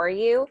good for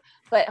you.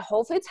 But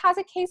Whole Foods has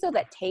a queso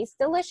that tastes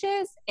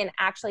delicious and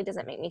actually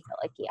doesn't make me feel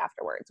icky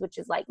afterwards, which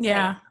is like,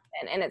 yeah.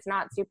 And it's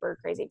not super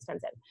crazy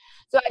expensive.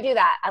 So I do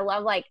that. I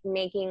love like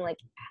making like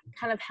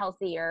kind of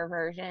healthier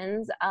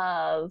versions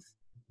of,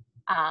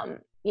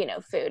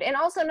 food. And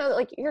also know that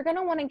like you're going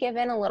to want to give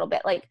in a little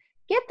bit. Like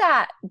get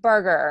that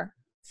burger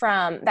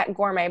from that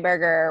gourmet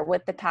burger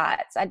with the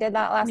tots. I did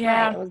that last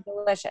night. It was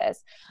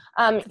delicious.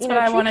 That's what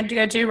I wanted to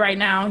go do right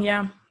now.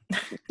 Yeah.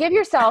 Give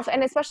yourself,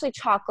 and especially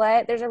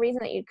chocolate. There's a reason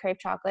that you'd crave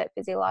chocolate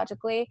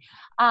physiologically.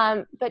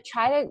 But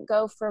try to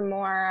go for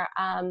more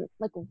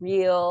like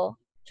real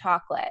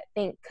chocolate.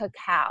 Think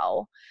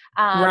cacao,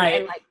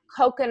 and like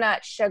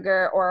coconut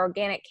sugar or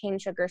organic cane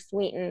sugar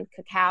sweetened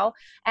cacao.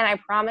 And I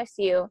promise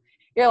you're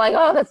like,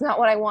 oh, that's not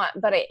what I want,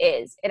 but it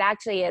is. It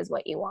actually is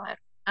what you want.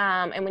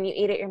 And when you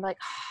eat it, you're like,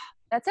 oh,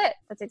 that's it.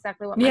 That's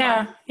exactly what.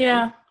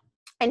 Yeah.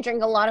 And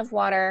drink a lot of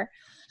water.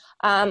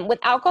 With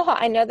alcohol,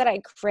 I know that I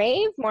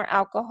crave more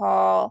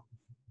alcohol.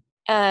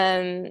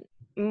 Probably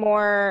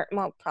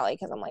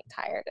because I'm like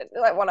tired and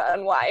I want to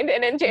unwind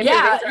and enjoy.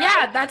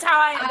 Yeah, that's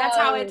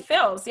how it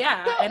feels.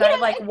 Yeah. So, and I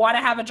like want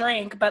to have a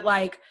drink, but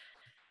like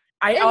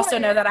I also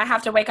know that I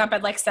have to wake up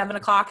at like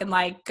 7:00 and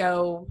like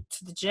go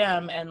to the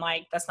gym, and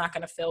like that's not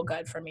going to feel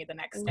good for me the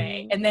next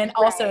day. And then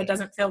also it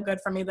doesn't feel good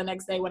for me the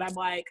next day when I'm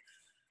like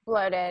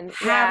bloated,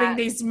 having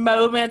these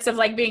moments of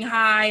like being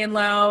high and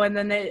low, and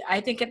then I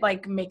think it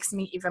like makes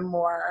me even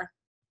more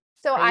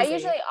so crazy. I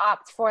usually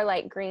opt for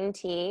like green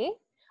tea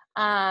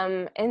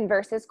and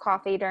versus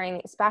coffee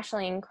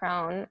especially in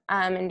Crohn,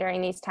 and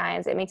during these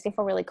times. It makes me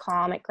feel really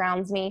calm. It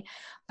grounds me.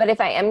 But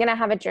if I am gonna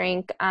have a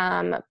drink,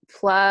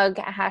 plug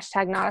 #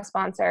 not a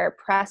sponsor,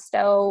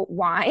 Presto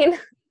wine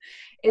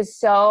is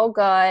so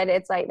good.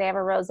 It's like they have a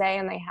rosé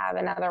and they have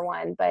another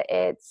one, but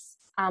it's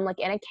like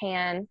in a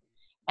can.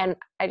 And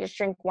I just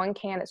drink one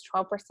can. It's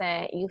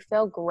 12%. You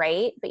feel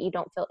great, but you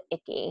don't feel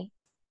icky.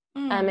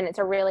 And it's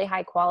a really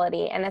high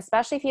quality. And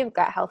especially if you've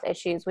got health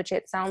issues, which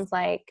it sounds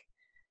like,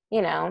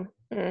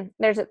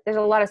 there's a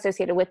lot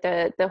associated with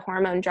the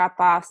hormone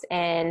drop-offs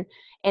in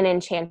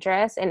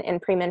Enchantress and in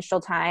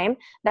premenstrual time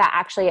that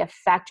actually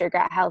affect your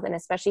gut health. And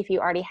especially if you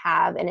already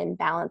have an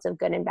imbalance of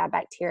good and bad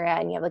bacteria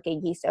and you have like a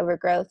yeast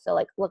overgrowth. So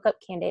like look up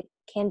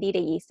Candida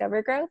yeast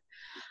overgrowth.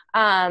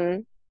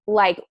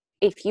 Like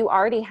if you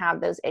already have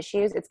those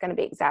issues, it's going to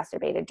be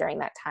exacerbated during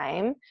that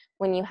time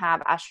when you have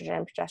estrogen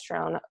and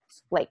progesterone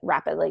like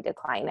rapidly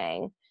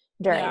declining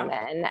during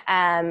then.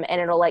 And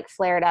it'll like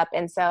flare it up.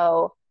 And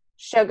so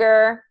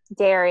sugar,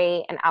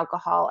 dairy, and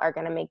alcohol are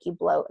going to make you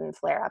bloat and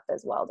flare up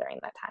as well during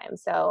that time.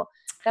 So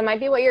that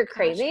might be what you're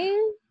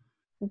craving,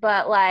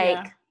 but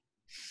like,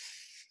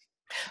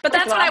 but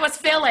that's what I was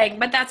feeling.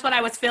 That's why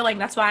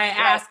I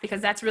asked,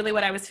 because that's really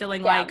what I was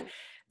feeling like.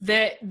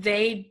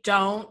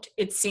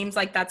 It seems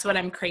like that's what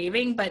I'm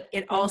craving, but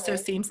it also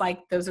seems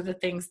like those are the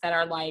things that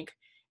are like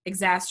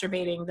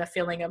exacerbating the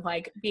feeling of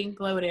like being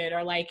bloated,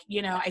 or like,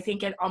 I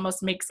think it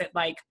almost makes it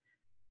like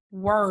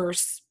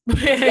worse.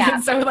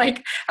 So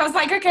like I was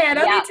like, okay, I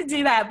don't need to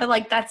do that, but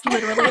like that's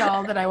literally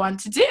all that I want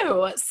to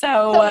do.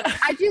 So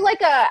I do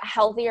like a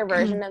healthier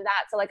version of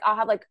that. So like I'll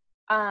have like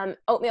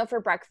oatmeal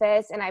for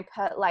breakfast, and I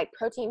put like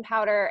protein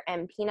powder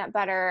and peanut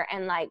butter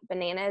and like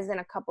bananas and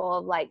a couple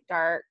of like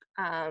dark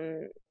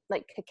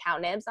like cacao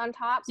nibs on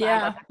top. So I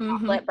have like a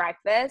chocolate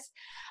breakfast.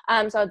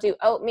 So I'll do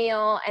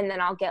oatmeal, and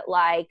then I'll get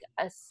like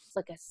a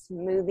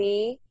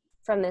smoothie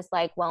from this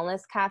like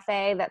wellness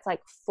cafe that's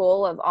like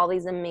full of all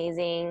these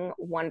amazing,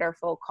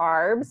 wonderful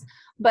carbs,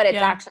 but it's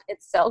actually,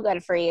 it's still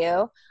good for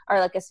you, or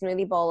like a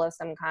smoothie bowl of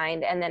some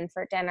kind. And then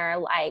for dinner,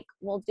 like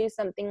we'll do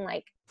something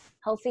like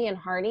healthy and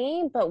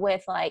hearty, but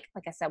with like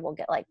I said, we'll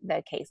get like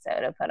the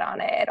queso to put on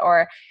it,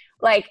 or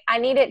like I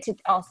need it to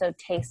also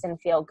taste and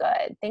feel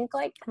good. Think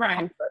like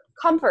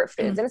comfort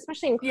foods, and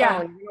especially in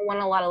Cologne, you don't want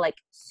a lot of like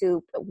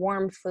soup,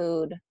 warm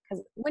food,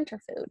 because winter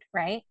food,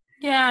 right?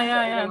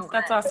 Yeah.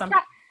 That's awesome.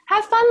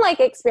 Have fun like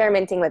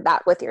experimenting with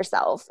that with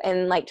yourself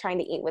and like trying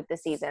to eat with the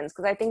seasons,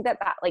 because I think that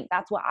like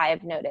that's what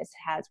I've noticed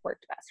has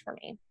worked best for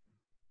me.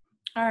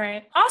 All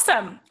right.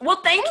 Awesome.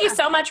 Well, thank you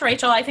so much,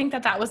 Rachel. I think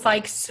that was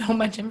like so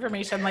much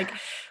information. Like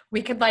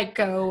we could like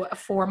go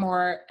 4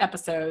 more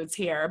episodes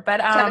here,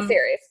 but kind of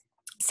serious.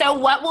 So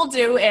what we'll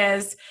do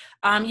is,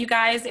 you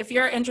guys, if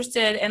you're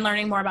interested in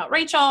learning more about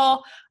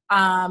Rachel,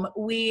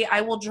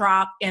 I will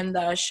drop in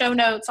the show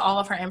notes all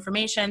of her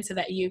information so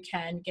that you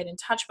can get in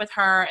touch with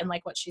her, and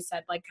like what she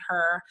said, like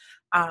her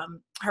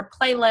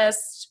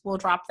playlist, we'll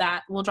drop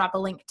a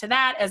link to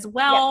that as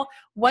well. Yep.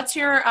 What's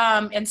your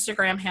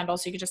Instagram handle,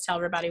 so you could just tell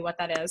everybody what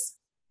that is?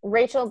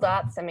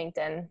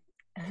 Rachel.Symington.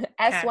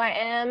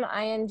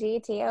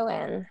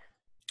 Symington.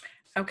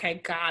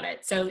 Okay, got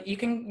it. So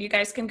you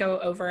guys can go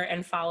over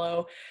and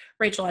follow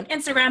Rachel on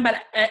Instagram, but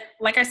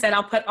like I said,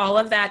 I'll put all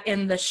of that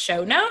in the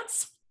show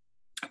notes.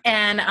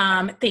 And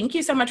thank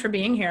you so much for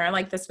being here.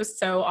 Like, this was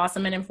so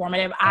awesome and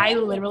informative. I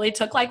literally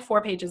took like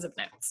 4 pages of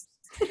notes.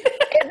 Isn't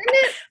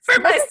it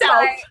for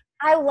myself?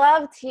 I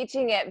love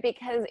teaching it,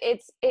 because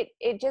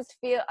it just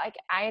feels like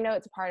I know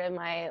it's part of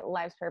my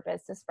life's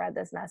purpose to spread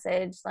this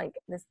message, like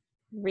this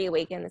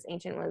reawaken this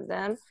ancient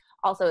wisdom.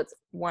 Also, it's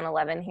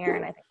 1:11 here,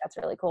 and I think that's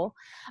really cool.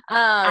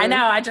 I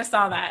know. I just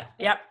saw that.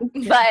 Yep.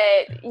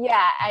 But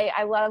yeah,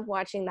 I love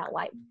watching that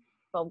light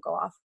bulb go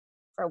off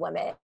for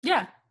women.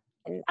 Yeah.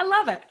 And I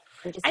love it.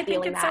 And just I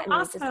think it's that, so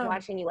awesome. Just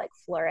watching you like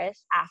flourish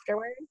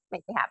afterwards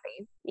makes me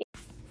happy. Yeah.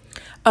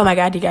 Oh my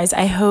God, you guys,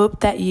 I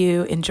hope that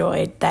you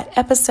enjoyed that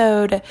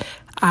episode.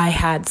 I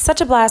had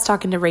such a blast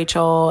talking to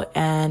Rachel.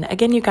 And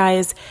again, you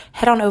guys,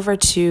 head on over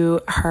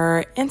to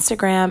her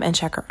Instagram and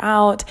check her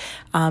out.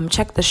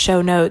 Check the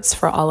show notes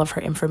for all of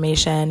her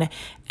information.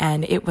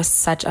 And it was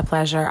such a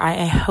pleasure.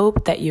 I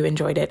hope that you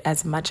enjoyed it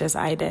as much as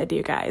I did,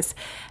 you guys.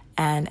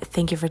 And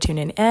thank you for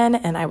tuning in,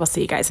 and I will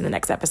see you guys in the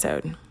next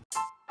episode.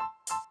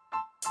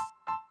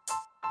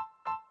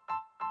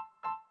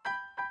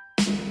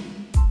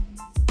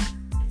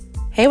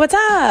 Hey, what's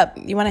up?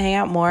 You want to hang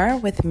out more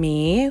with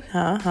me?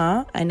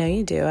 I know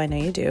you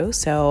do.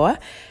 So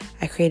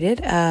I created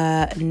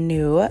a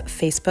new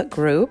Facebook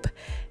group,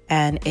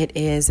 and it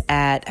is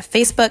at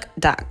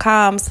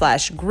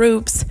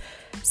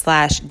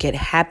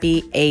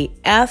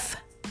facebook.com/groups/gethappyaf.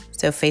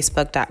 So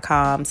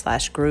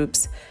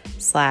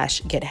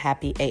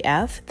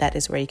facebook.com/groups/gethappyaf. That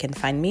is where you can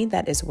find me.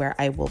 That is where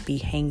I will be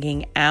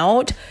hanging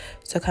out.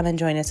 So come and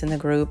join us in the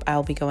group.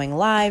 I'll be going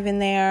live in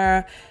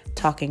there,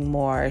 talking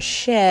more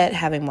shit,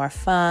 having more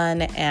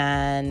fun,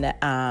 and,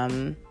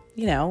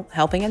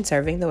 helping and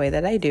serving the way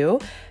that I do,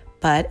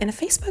 but in a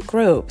Facebook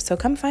group. So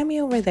come find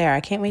me over there. I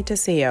can't wait to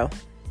see you.